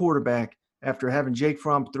 New quarterback after having Jake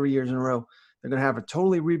Fromm 3 years in a row. They're going to have a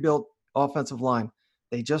totally rebuilt offensive line.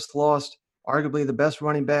 They just lost arguably the best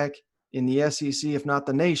running back in the SEC, if not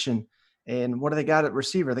the nation. And what do they got at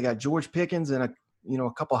receiver? They got George Pickens and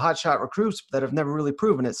a couple hotshot recruits that have never really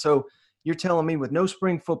proven it. So you're telling me with no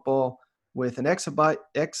spring football, with an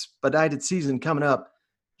expedited season coming up,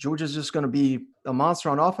 Georgia's just going to be a monster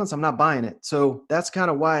on offense? I'm not buying it. So that's kind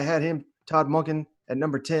of why I had him, Todd Monken, at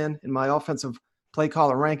number 10 in my offensive play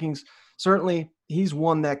caller rankings. Certainly, he's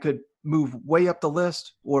one that could move way up the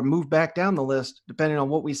list or move back down the list, depending on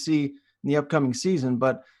what we see in the upcoming season.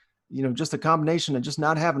 But, just a combination of just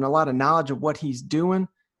not having a lot of knowledge of what he's doing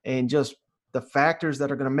and just the factors that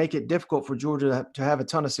are going to make it difficult for Georgia to have a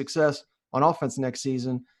ton of success on offense next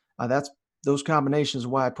season. That's those combinations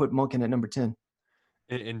why I put Monken at number 10.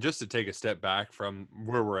 And just to take a step back from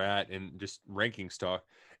where we're at and just rankings talk,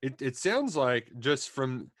 it sounds like just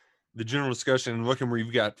from the general discussion and looking where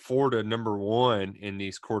you've got Florida number 1 in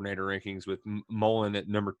these coordinator rankings with Mullen at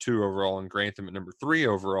number 2 overall and Grantham at number 3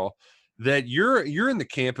 overall, that you're in the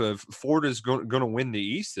camp of Florida's going to win the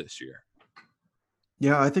East this year.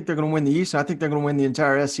 Yeah, I think they're going to win the East. I think they're going to win the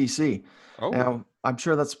entire SEC. Oh. Now, I'm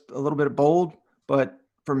sure that's a little bit bold, but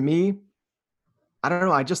for me, I don't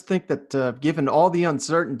know. I just think that given all the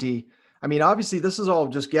uncertainty, I mean, obviously this is all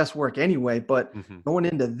just guesswork anyway, but going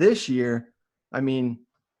into this year, I mean,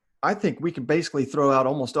 I think we can basically throw out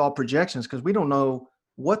almost all projections because we don't know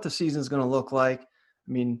what the season's going to look like.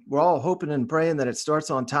 I mean, we're all hoping and praying that it starts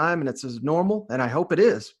on time and it's as normal, and I hope it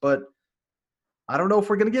is, but I don't know if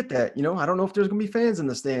we're going to get that. I don't know if there's going to be fans in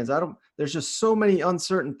the stands. There's just so many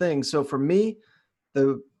uncertain things. So for me,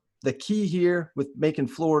 the key here with making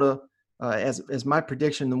Florida as my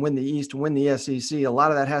prediction to win the East, to win the SEC, a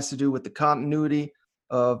lot of that has to do with the continuity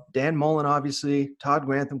of Dan Mullen, obviously, Todd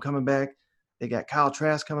Grantham coming back. They got Kyle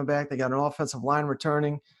Trask coming back. They got an offensive line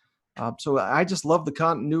returning. So I just love the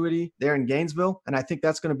continuity there in Gainesville, and I think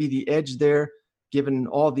that's going to be the edge there, given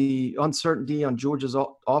all the uncertainty on Georgia's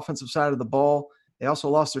offensive side of the ball. They also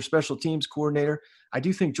lost their special teams coordinator. I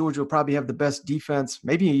do think Georgia will probably have the best defense,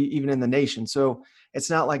 maybe even in the nation. So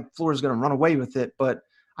it's not like Florida's going to run away with it, but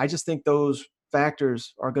I just think those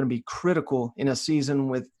factors are going to be critical in a season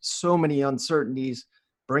with so many uncertainties,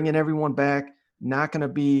 bringing everyone back, not going to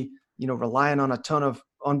be, relying on a ton of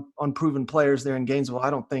unproven players there in Gainesville, I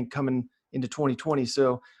don't think, coming into 2020.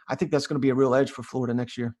 So I think that's going to be a real edge for Florida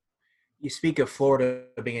next year. You speak of Florida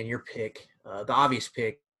being your pick. The obvious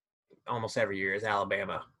pick almost every year is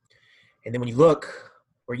Alabama. And then when you look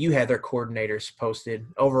where you had their coordinators posted,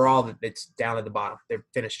 overall it's down at the bottom. They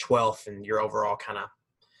finished 12th in your overall kind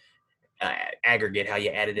of aggregate, how you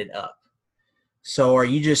added it up. So are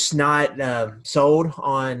you just not sold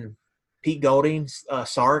on Pete Golding,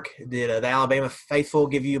 Sark? Did the Alabama faithful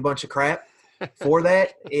give you a bunch of crap for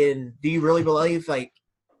that? And do you really believe,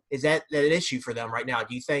 is that an issue for them right now?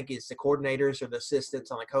 Do you think it's the coordinators or the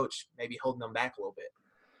assistants on the coach maybe holding them back a little bit?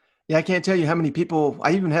 Yeah, I can't tell you how many people –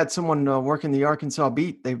 I even had someone working the Arkansas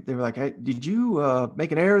beat. They were like, hey, did you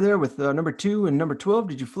make an error there with number 2 and number 12?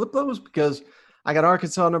 Did you flip those? Because I got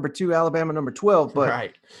Arkansas number 2, Alabama number 12. But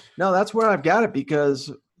right. No, that's where I've got it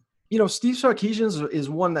because – Steve Sarkisian is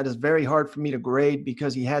one that is very hard for me to grade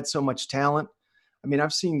because he had so much talent. I mean,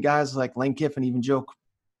 I've seen guys like Lane Kiffin even joke,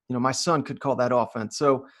 my son could call that offense.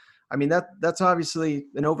 So, I mean, that's obviously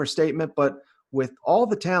an overstatement, but with all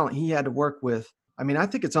the talent he had to work with, I mean, I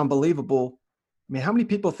think it's unbelievable. I mean, how many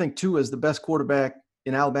people think Tua is the best quarterback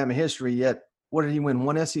in Alabama history, yet what did he win?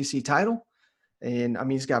 1 SEC title? And, I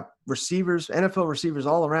mean, he's got receivers, NFL receivers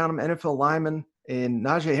all around him, NFL linemen. And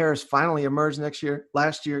Najee Harris finally emerged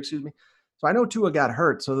last year. So I know Tua got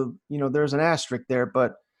hurt. So, there's an asterisk there.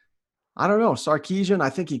 But I don't know. Sarkisian, I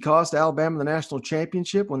think he cost Alabama the national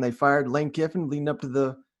championship when they fired Lane Kiffin leading up to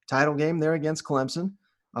the title game there against Clemson.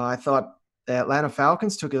 I thought the Atlanta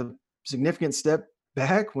Falcons took a significant step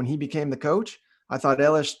back when he became the coach. I thought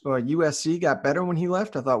USC got better when he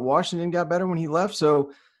left. I thought Washington got better when he left.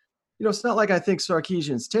 So, it's not like I think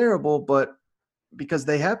Sarkisian's terrible, but because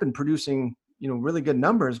they have been producing really good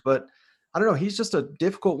numbers, but I don't know. He's just a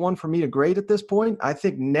difficult one for me to grade at this point. I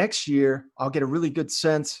think next year I'll get a really good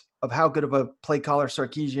sense of how good of a play caller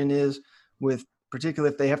Sarkisian is with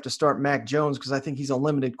particularly if they have to start Mac Jones, because I think he's a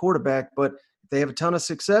limited quarterback. But if they have a ton of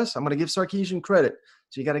success, I'm going to give Sarkisian credit.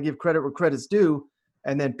 So you got to give credit where credit's due.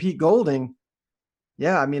 And then Pete Golding,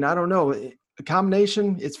 yeah, I mean, I don't know. A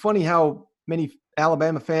combination, it's funny how many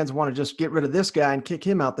Alabama fans want to just get rid of this guy and kick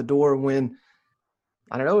him out the door when,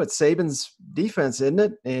 I don't know, it's Saban's defense, isn't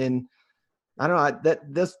it? And I don't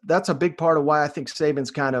know, that's a big part of why I think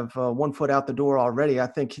Saban's kind of 1 foot out the door already. I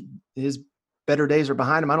think his better days are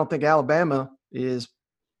behind him. I don't think Alabama is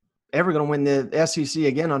ever going to win the SEC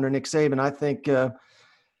again under Nick Saban.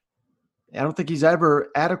 I don't think he's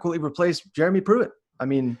ever adequately replaced Jeremy Pruitt. I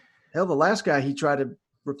mean, hell, the last guy he tried to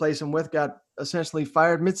replace him with got essentially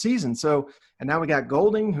fired midseason. So, and now we got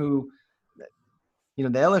Golding, who, the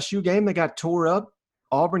LSU game, they got tore up.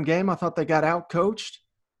 Auburn game, I thought they got out-coached.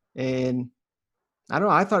 And I don't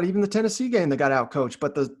know, I thought even the Tennessee game they got out-coached.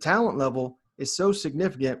 But the talent level is so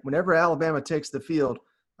significant. Whenever Alabama takes the field,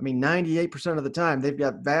 I mean, 98% of the time, they've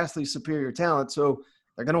got vastly superior talent. So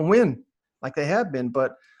they're going to win like they have been.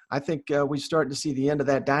 But I think we're starting to see the end of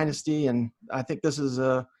that dynasty, and I think this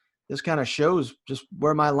kind of shows just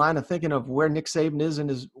where my line of thinking of where Nick Saban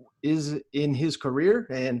is in his career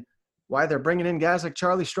and why they're bringing in guys like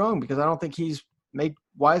Charlie Strong, because I don't think he's made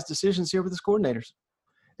wise decisions here with his coordinators.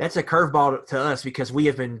 That's a curveball to us because we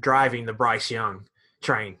have been driving the Bryce Young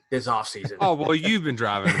train this offseason. Oh, well, you've been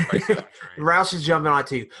driving the Bryce Young train. Roush is jumping on it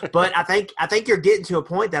too. But I think you're getting to a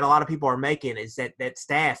point that a lot of people are making is that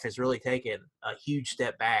staff has really taken a huge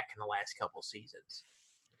step back in the last couple of seasons.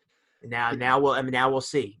 Now we'll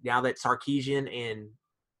see. Now that Sarkisian and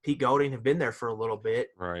Pete Golding have been there for a little bit,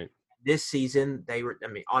 right? This season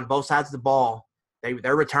on both sides of the ball,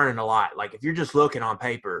 they're returning a lot. Like if you're just looking on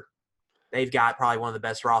paper, they've got probably one of the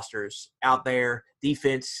best rosters out there.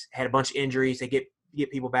 Defense had a bunch of injuries. They get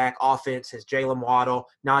people back. Offense has Jalen Waddle,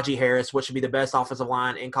 Najee Harris, which should be the best offensive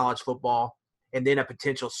line in college football, and then a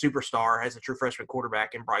potential superstar as a true freshman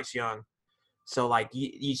quarterback in Bryce Young. So like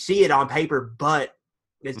you see it on paper, but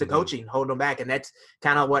it's the coaching holding them back. And that's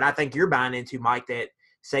kind of what I think you're buying into, Mike, that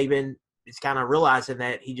Saban is kind of realizing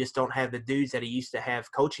that he just don't have the dudes that he used to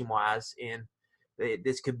have coaching-wise, and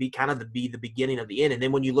this could be kind of the beginning of the end. And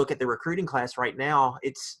then when you look at the recruiting class right now,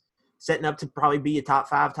 it's setting up to probably be a top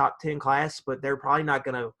 5, top 10 class, but they're probably not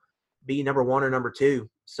going to be number 1 or number 2.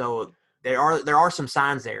 So there are some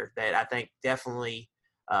signs there that I think definitely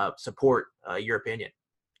support your opinion.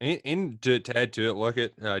 And to add to it, look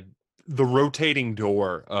at the rotating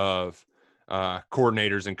door of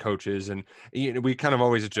coordinators and coaches. And we kind of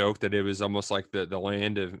always joke that it was almost like the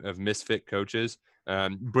land of misfit coaches.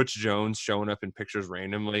 Butch Jones showing up in pictures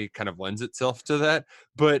randomly kind of lends itself to that.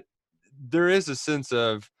 But there is a sense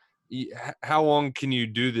of how long can you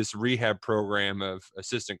do this rehab program of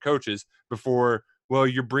assistant coaches before, well,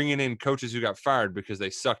 you're bringing in coaches who got fired because they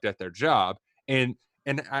sucked at their job. And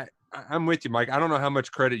I'm with you, Mike. I don't know how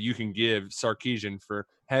much credit you can give Sarkisian for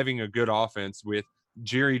having a good offense with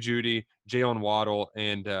Jerry Jeudy, Jalen Waddle,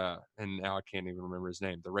 and now I can't even remember his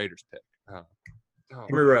name, the Raiders pick.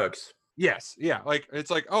 Henry Ruggs. Yes. Yeah. Like,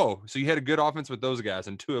 it's like, oh, so you had a good offense with those guys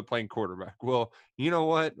and Tua playing quarterback. Well, you know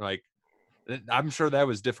what? Like, I'm sure that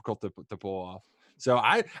was difficult to pull off. So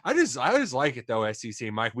I just like it though,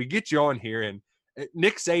 SEC, Mike. We get you on here and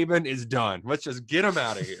Nick Saban is done. Let's just get him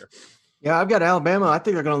out of here. Yeah, I've got Alabama. I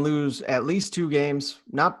think they're going to lose at least 2 games.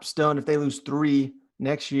 Not stunned if they lose 3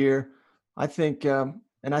 next year. I think, and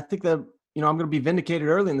I think that, I'm going to be vindicated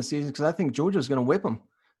early in the season because I think Georgia's going to whip them.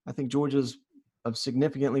 I think Georgia's a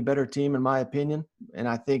significantly better team in my opinion. And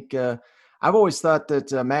I think I've always thought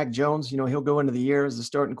that Mac Jones, he'll go into the year as the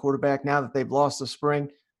starting quarterback. Now that they've lost the spring,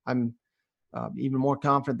 I'm even more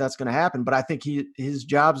confident that's going to happen. But I think his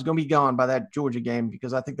job is going to be gone by that Georgia game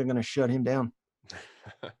because I think they're going to shut him down.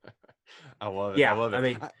 I love it. Yeah, I love it. I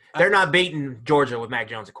mean, they're not beating Georgia with Mac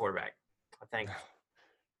Jones at quarterback. I think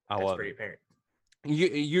that's pretty apparent.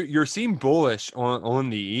 You seem bullish on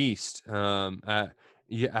the East. I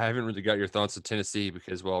haven't really got your thoughts on Tennessee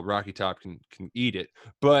because, well, Rocky Top can eat it.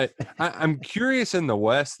 But I'm curious in the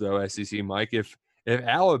West, though, SEC, Mike, if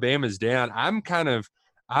Alabama's down,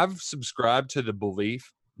 I've subscribed to the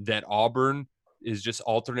belief that Auburn is just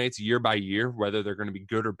alternates year by year, whether they're going to be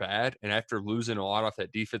good or bad. And after losing a lot off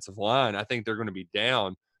that defensive line, I think they're going to be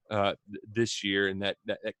down this year, and that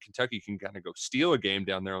Kentucky can kind of go steal a game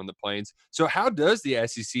down there on the Plains. So how does the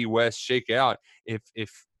SEC West shake out if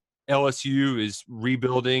LSU is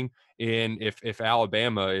rebuilding and if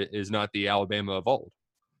Alabama is not the Alabama of old?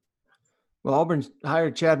 Well, Auburn's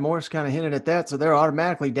hired Chad Morris, kind of hinted at that, so they're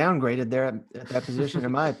automatically downgraded there at that position,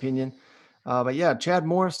 in my opinion. But yeah, Chad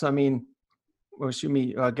Morris, Gus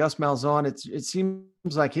Malzahn, it seems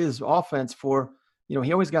like his offense for,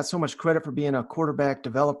 he always got so much credit for being a quarterback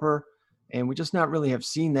developer, and we just not really have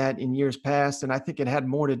seen that in years past. And I think it had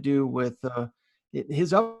more to do with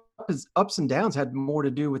his ups and downs had more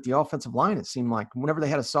to do with the offensive line. It seemed like whenever they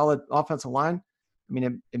had a solid offensive line, I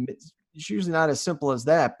mean, it's usually not as simple as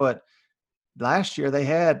that. But last year they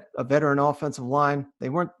had a veteran offensive line. They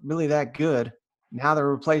weren't really that good. Now they're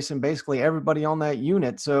replacing basically everybody on that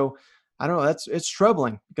unit. So I don't know. It's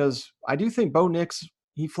troubling because I do think Bo Nix,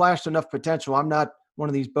 he flashed enough potential. I'm not one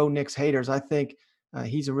of these Bo Nix haters. I think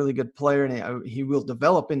he's a really good player, and he will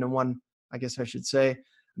develop into one, I guess I should say.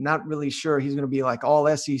 I'm not really sure he's going to be like all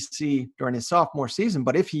SEC during his sophomore season,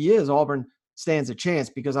 but if he is, Auburn stands a chance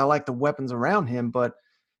because I like the weapons around him.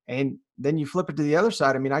 And then you flip it to the other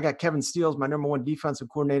side. I mean, I got Kevin Steele as my number one defensive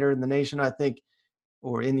coordinator in the nation, I think,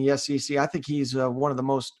 or in the SEC. I think he's one of the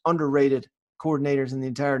most underrated coordinators in the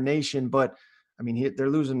entire nation. But, I mean, they're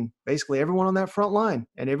losing basically everyone on that front line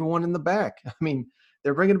and everyone in the back. I mean,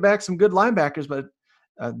 they're bringing back some good linebackers, but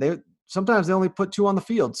sometimes they only put 2 on the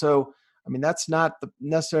field. So, I mean, that's not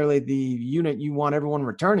necessarily the unit you want everyone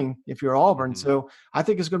returning if you're Auburn. Mm-hmm. So I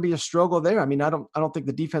think it's going to be a struggle there. I mean, I don't think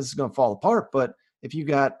the defense is going to fall apart, but if you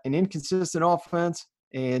got an inconsistent offense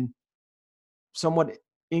and somewhat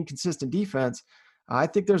inconsistent defense, I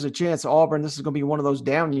think there's a chance Auburn, this is going to be one of those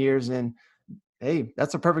down years. And hey,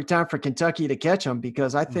 that's a perfect time for Kentucky to catch them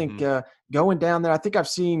because I think going down there, I think I've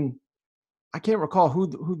seen, I can't recall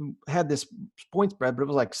who had this point spread, but it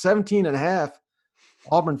was like 17.5.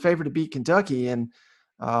 Auburn favored to beat Kentucky. And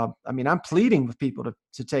I mean, I'm pleading with people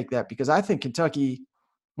to take that because I think Kentucky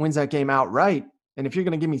wins that game outright. And if you're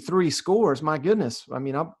going to give me 3 scores, my goodness, I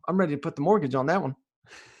mean, I'm ready to put the mortgage on that one.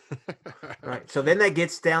 Right. So then that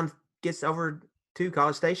gets over to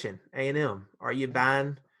College Station, A&M. Are you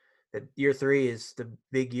buying that year 3 is the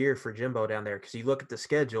big year for Jimbo down there? Because you look at the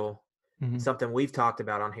schedule, something we've talked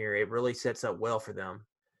about on here, it really sets up well for them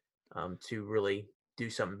to really do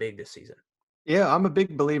something big this season. Yeah, I'm a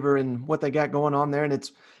big believer in what they got going on there, and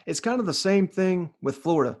it's kind of the same thing with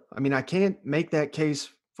Florida. I mean, I can't make that case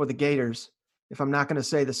for the Gators if I'm not going to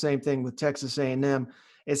say the same thing with Texas A&M.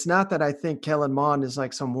 It's not that I think Kellen Mond is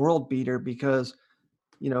like some world beater because,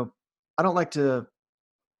 I don't like to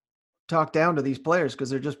talk down to these players because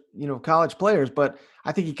they're just, college players, but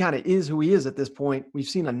I think he kind of is who he is at this point. We've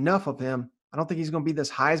seen enough of him. I don't think he's going to be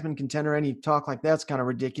this Heisman contender. Any talk like that's kind of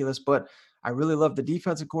ridiculous, but I really love the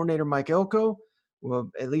defensive coordinator, Mike Elko.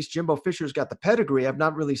 Well, at least Jimbo Fisher's got the pedigree. I've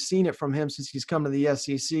not really seen it from him since he's come to the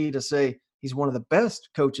SEC to say he's one of the best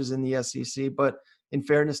coaches in the SEC. But in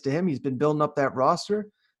fairness to him, he's been building up that roster.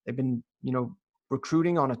 They've been,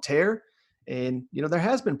 recruiting on a tear. And, there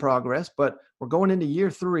has been progress, but we're going into year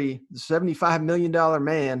 3, the $75 million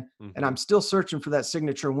man, and I'm still searching for that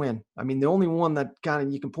signature win. I mean, the only one that kind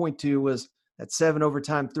of you can point to was that 7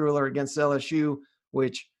 overtime thriller against LSU,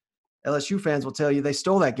 which LSU fans will tell you they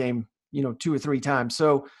stole that game, 2 or 3 times.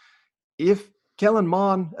 So if Kellen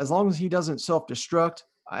Mond, as long as he doesn't self-destruct,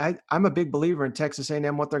 I'm a big believer in Texas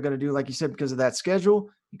A&M, what they're going to do, like you said, because of that schedule,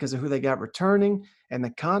 because of who they got returning, and the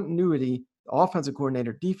continuity, the offensive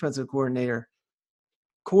coordinator, defensive coordinator,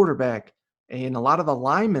 quarterback, and a lot of the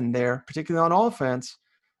linemen there, particularly on offense.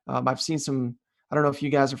 I've seen some – I don't know if you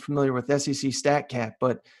guys are familiar with SEC StatCat,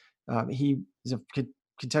 but he is a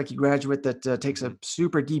Kentucky graduate that takes a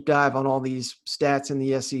super deep dive on all these stats in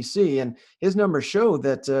the SEC, and his numbers show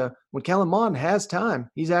that when Kellen Mond has time,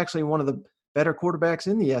 he's actually one of the better quarterbacks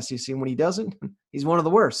in the SEC. When he doesn't, he's one of the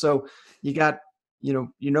worst. So you got, you're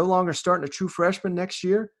no longer starting a true freshman next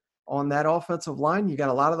year on that offensive line. You got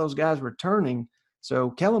a lot of those guys returning.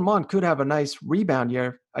 So Kellen Mond could have a nice rebound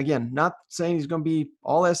year. Again, not saying he's going to be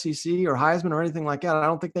all SEC or Heisman or anything like that. I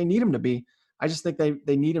don't think they need him to be. I just think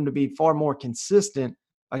they need him to be far more consistent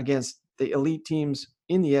against the elite teams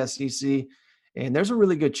in the SEC. And there's a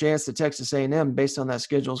really good chance that Texas A&M, based on that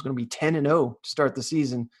schedule, is going to be 10-0 to start the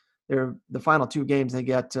season. They're the final 2 games they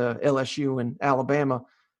got LSU and Alabama.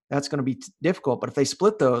 That's going to be difficult. But if they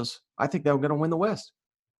split those, I think they're going to win the West.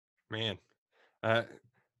 Man,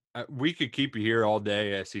 we could keep you here all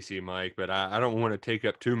day, SEC Mike, but I don't want to take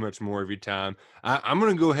up too much more of your time. I'm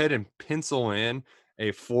going to go ahead and pencil in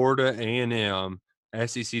a Florida A&M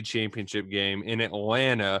SEC championship game in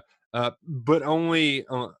Atlanta, but only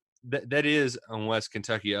that is unless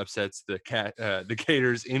Kentucky upsets the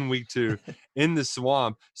Gators in week 2 in the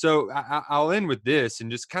Swamp. So I'll end with this and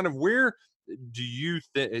just kind of where do you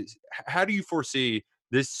how do you foresee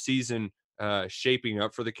this season shaping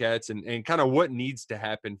up for the Cats and kind of what needs to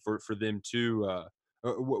happen for them to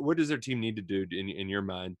what does their team need to do in your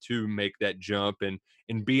mind to make that jump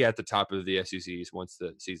and be at the top of the SEC once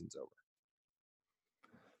the season's over?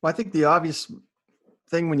 Well, I think the obvious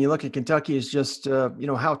thing when you look at Kentucky is just,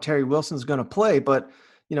 how Terry Wilson's going to play. But,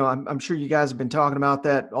 I'm sure you guys have been talking about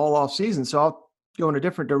that all off season. So I'll go in a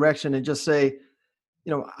different direction and just say,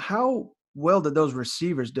 how well did those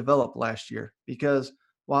receivers develop last year? Because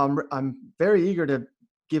while I'm very eager to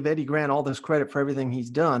give Eddie Grant all this credit for everything he's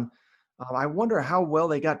done, I wonder how well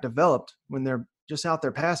they got developed when they're just out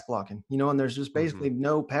there pass blocking, and there's just basically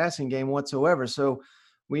no passing game whatsoever. So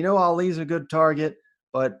we know Ali's a good target,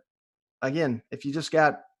 but again, if you just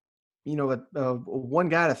got, one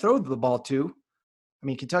guy to throw the ball to,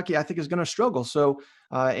 Kentucky, I think, is going to struggle. So,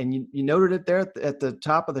 and you noted it there at the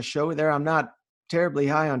top of the show there. I'm not terribly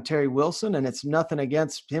high on Terry Wilson, and it's nothing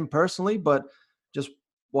against him personally, but just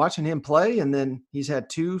watching him play. And then he's had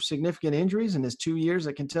 2 significant injuries in his 2 years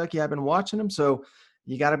at Kentucky. I've been watching him. So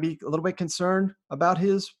you got to be a little bit concerned about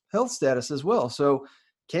his health status as well. So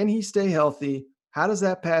can he stay healthy? How does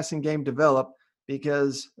that passing game develop?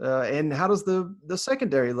 Because, and how does the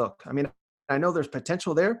secondary look? I know there's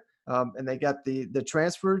potential there. And they got the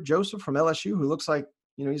transfer, Joseph, from LSU, who looks like,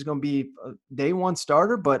 he's going to be a day one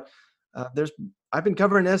starter. But I've been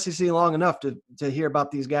covering the SEC long enough to hear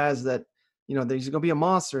about these guys that, he's going to be a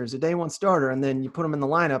monster. He's a day one starter. And then you put him in the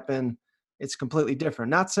lineup and it's completely different.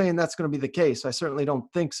 Not saying that's going to be the case. I certainly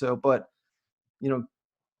don't think so. But,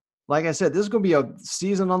 like I said, this is going to be a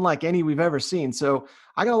season unlike any we've ever seen. So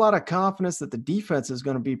I got a lot of confidence that the defense is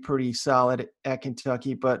going to be pretty solid at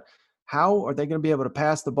Kentucky. But how are they going to be able to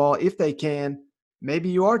pass the ball if they can? Maybe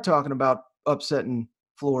you are talking about upsetting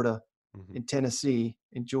Florida in Tennessee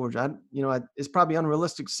and Georgia. It's probably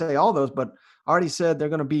unrealistic to say all those, but I already said they're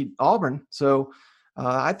going to beat Auburn. So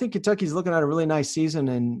I think Kentucky's looking at a really nice season,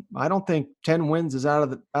 and I don't think 10 wins is out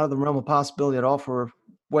of the realm of possibility at all for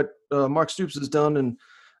what Mark Stoops has done. And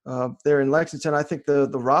there in Lexington, I think the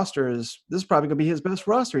roster this is probably going to be his best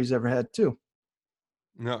roster he's ever had too.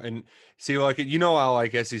 No, and see, I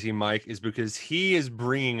like SEC Mike is because he is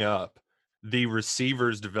bringing up the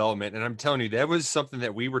receivers development. And I'm telling you, that was something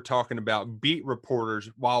that we were talking about, beat reporters,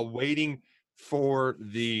 while waiting for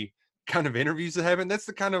the kind of interviews that happen. That's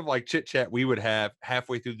the kind of chit chat we would have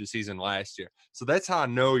halfway through the season last year. So that's how I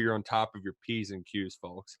know you're on top of your P's and Q's,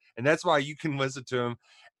 folks. And that's why you can listen to him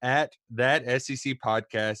at That SEC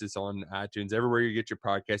Podcast. It's on iTunes, everywhere you get your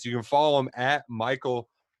podcast. You can follow him at Michael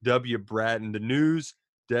W. Bratton, the news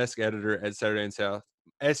desk editor at Saturday and South.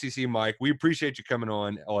 SEC Mike, we appreciate you coming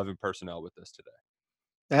on 11 Personnel with us today.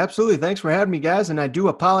 Absolutely. Thanks for having me, guys. And I do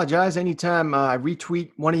apologize anytime I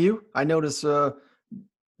retweet one of you. I notice the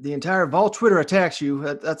entire Vol Twitter attacks you.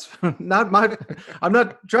 That's not I'm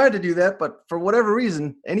not trying to do that, but for whatever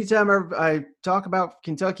reason, anytime I talk about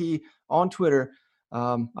Kentucky on Twitter,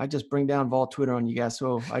 I just bring down Vol Twitter on you guys.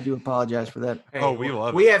 So I do apologize for that. Hey, we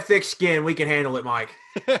love it. We have thick skin. We can handle it, Mike.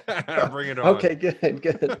 Bring it on. Okay,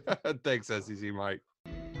 good. Thanks, SEC Mike.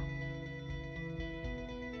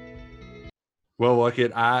 Well, look,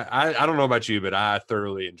 I don't know about you, but I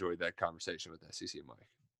thoroughly enjoyed that conversation with SEC Mike.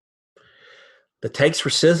 The takes were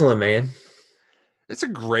sizzling, man. It's a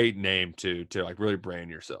great name to really brand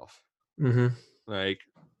yourself.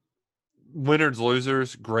 Leonard's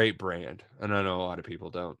Losers, great brand. And I know a lot of people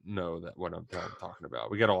don't know that what I'm talking about.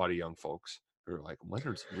 We got a lot of young folks who are like,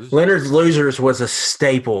 Leonard's Losers. Leonard's Losers was a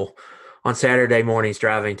staple on Saturday mornings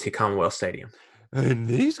driving to Commonwealth Stadium. And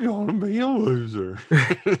he's going to be a loser.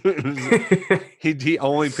 he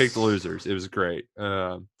only picked losers. It was great.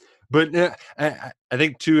 But I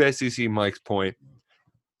think to SEC Mike's point,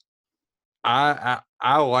 I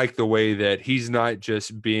like the way that he's not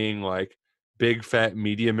just being big fat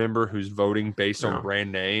media member who's voting based on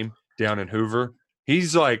brand name down in Hoover.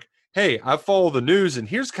 He's like, hey, I follow the news and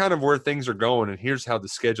here's kind of where things are going and here's how the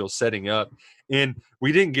schedule's setting up. And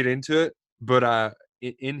we didn't get into it, but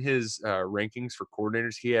in his rankings for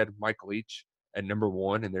coordinators, he had Mike Leach at number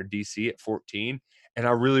 1 and their DC at 14. And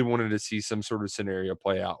I really wanted to see some sort of scenario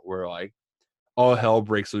play out where all hell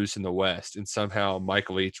breaks loose in the West and somehow Mike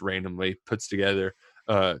Leach randomly puts together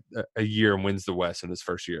a year and wins the West in his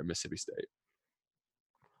first year at Mississippi State.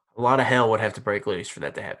 A lot of hell would have to break loose for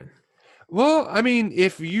that to happen. Well,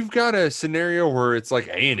 if you've got a scenario where it's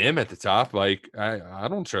A&M at the top, I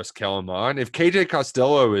don't trust Kellen Mond. If KJ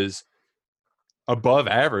Costello is above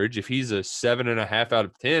average, if he's a 7.5 out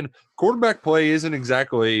of 10, quarterback play isn't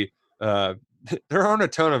exactly there aren't a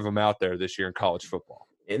ton of them out there this year in college football.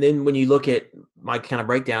 And then when you look at my kind of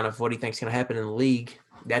breakdown of what he thinks going to happen in the league,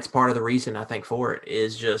 that's part of the reason I think for it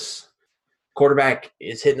is just quarterback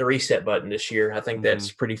is hitting the reset button this year. I think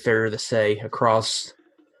that's pretty fair to say across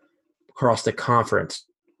the conference.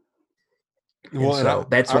 Well, so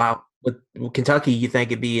that's why with Kentucky, you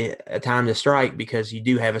think it'd be a time to strike because you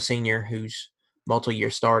do have a senior who's multi-year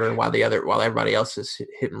starter while everybody else is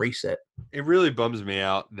hitting reset. It really bums me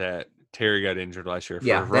out that Terry got injured last year for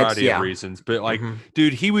Yeah, a variety that's- of yeah. reasons. But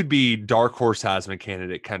dude, he would be dark horse Heisman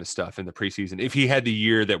candidate kind of stuff in the preseason if he had the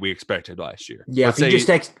year that we expected last year. Yeah, Let's if he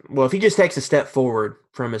say- just takes a step forward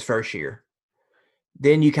from his first year,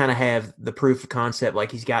 then you kind of have the proof of concept,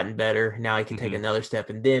 like he's gotten better. Now he can take another step,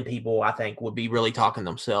 and then people, I think, would be really talking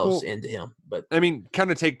themselves into him. But I mean, kind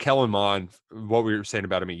of take Kellen Mond, what we were saying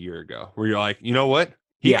about him a year ago, where you're like, you know what?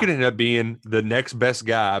 He could end up being the next best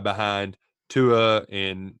guy behind Tua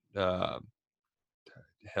and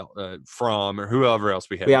Fromm or whoever else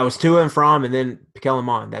we had. Yeah, it was Tua and Fromm, and then Kellen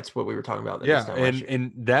Mond. That's what we were talking about. Yeah,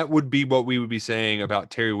 and that would be what we would be saying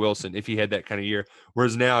about Terry Wilson if he had that kind of year.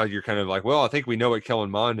 Whereas now you're kind of like, well, I think we know what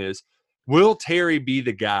Kellen Mond is. Will Terry be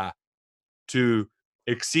the guy to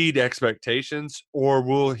exceed expectations, or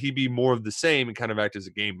will he be more of the same and kind of act as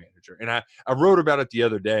a game manager? And I wrote about it the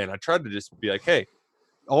other day, and I tried to just be like, hey,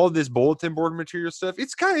 all of this bulletin board material stuff,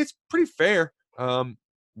 it's pretty fair.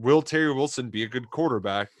 Will Terry Wilson be a good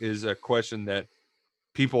quarterback is a question that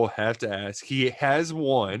people have to ask. He has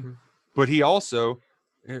won, but he also,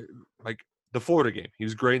 like the Florida game, he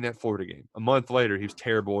was great in that Florida game. A month later, he was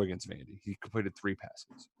terrible against Vandy. He completed 3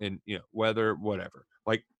 passes, and whatever.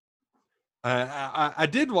 Like, I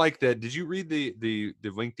did like that. Did you read the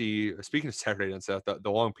lengthy? Speaking of Saturday Night South, the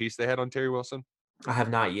long piece they had on Terry Wilson? I have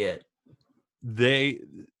not yet. They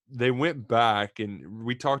went back and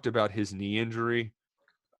we talked about his knee injury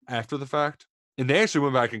after the fact, and they actually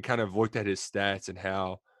went back and kind of looked at his stats and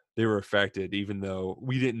how they were affected, even though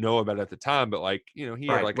we didn't know about it at the time. But he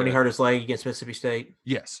had like when he hurt his leg against Mississippi State.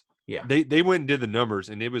 Yes, yeah. They went and did the numbers,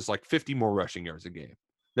 and it was like 50 more rushing yards a game.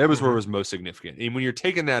 That was where it was most significant. And when you're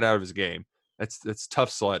taking that out of his game, that's tough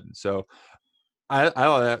sledding. So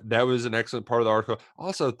that was an excellent part of the article. I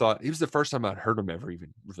also thought it was the first time I'd heard him ever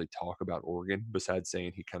even really talk about Oregon, besides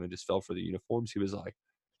saying he kind of just fell for the uniforms. He was like,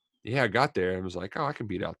 yeah, I got there and was like, oh, I can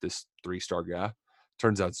beat out this 3-star guy.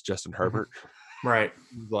 Turns out it's Justin Herbert. Right.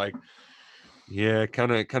 Like, yeah,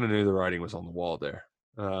 kind of knew the writing was on the wall there.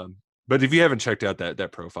 But if you haven't checked out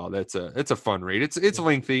that profile, it's a fun read. It's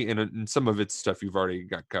lengthy and some of it's stuff you've already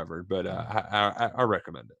got covered, but I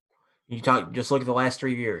recommend it. Just look at the last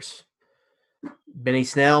 3 years. Benny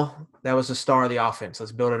Snell, that was the star of the offense.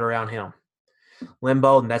 Let's build it around him. Lynn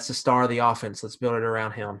Bowden, that's the star of the offense. Let's build it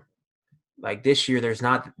around him. Like this year, it's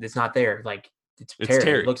not there. Like it's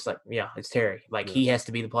Terry. It looks like, it's Terry. Like he has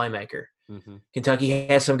to be the playmaker. Kentucky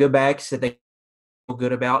has some good backs that they feel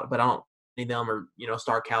good about, but I don't need them or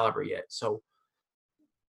star caliber yet. So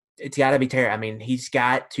it's got to be Terry. I mean, he's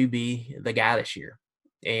got to be the guy this year.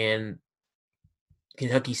 And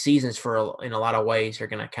Kentucky's seasons in a lot of ways are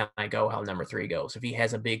going to kind of go how number 3 goes. If he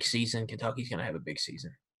has a big season, Kentucky's going to have a big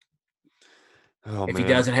season. If he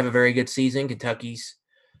doesn't have a very good season, Kentucky's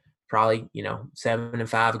probably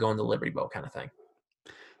 7-5 going to the Liberty Bowl kind of thing.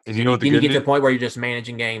 And you know what then you get to the point where you're just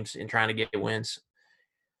managing games and trying to get wins.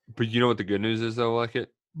 But you know what the good news is though, like it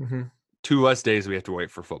 2 less days we have to wait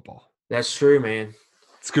for football. That's true, man.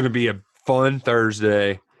 It's going to be a fun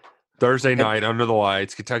Thursday night under the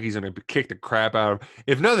lights. Kentucky's going to kick the crap out of.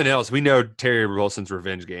 If nothing else, we know Terry Wilson's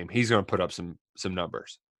revenge game. He's going to put up some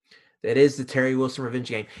numbers. That is the Terry Wilson revenge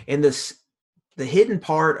game. And the hidden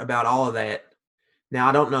part about all of that. Now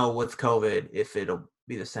I don't know with COVID if it'll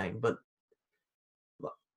be the same, but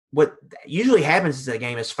what usually happens is the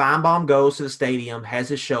game is Feinbaum goes to the stadium, has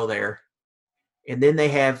his show there, and then they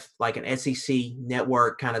have like an SEC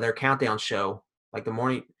network kind of their countdown show, like the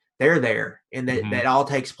morning they're there, and that all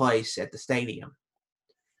takes place at the stadium.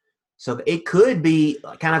 So it could be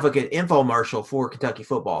kind of like an infomercial for Kentucky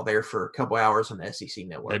football there for a couple hours on the SEC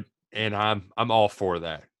network. And I'm all for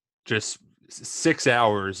that. Just 6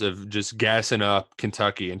 hours of just gassing up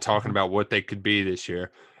Kentucky and talking about what they could be this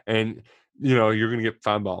year. And you're going to get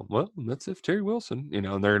Feinbaum. Well, that's if Terry Wilson, and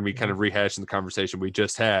they're going to be kind of rehashing the conversation we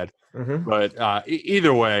just had. But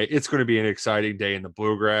either way, it's going to be an exciting day in the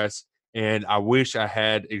Bluegrass. And I wish I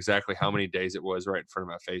had exactly how many days it was right in front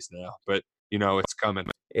of my face now. But, it's coming.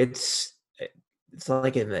 It's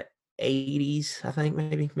like in the 80s, I think,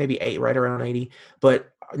 maybe 8, right around 80. But,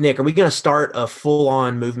 Nick, are we going to start a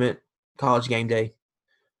full-on movement college game day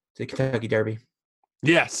to Kentucky Derby?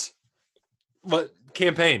 Yes. But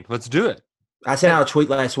campaign. Let's do it. I sent out a tweet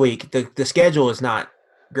last week. The schedule is not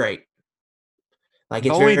great. Like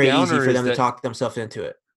it's very easy for them to talk themselves into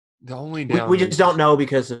it. The only we just don't know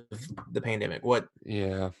because of the pandemic what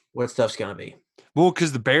stuff's going to be. Well,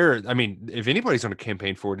 because the Bear, I mean, if anybody's going to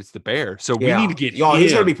campaign for it, it's the Bear. So we need to get him.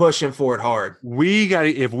 He's going to be pushing for it hard.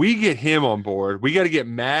 If we get him on board, we got to get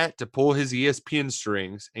Matt to pull his ESPN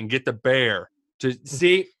strings and get the Bear to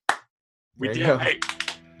see. We There did. you go. Hey,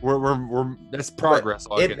 we're that's progress.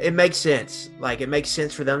 But it makes sense. Like, it makes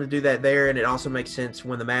sense for them to do that there, and it also makes sense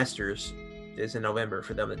when the Masters is in November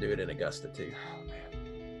for them to do it in Augusta too. Oh,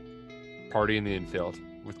 man. Party in the infield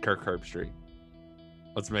with Kirk Herbstreit.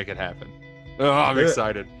 Let's make it happen. Oh, I'm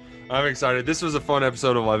excited. I'm excited. This was a fun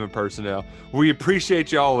episode of 11 Personnel. We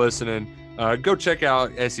appreciate y'all listening. Go check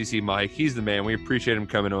out SEC Mike. He's the man. We appreciate him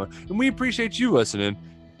coming on, and we appreciate you listening.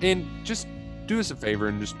 And just do us a favor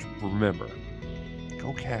and just remember,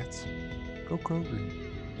 go Cats, go Kroger.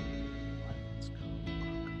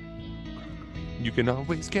 You can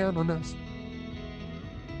always count on us.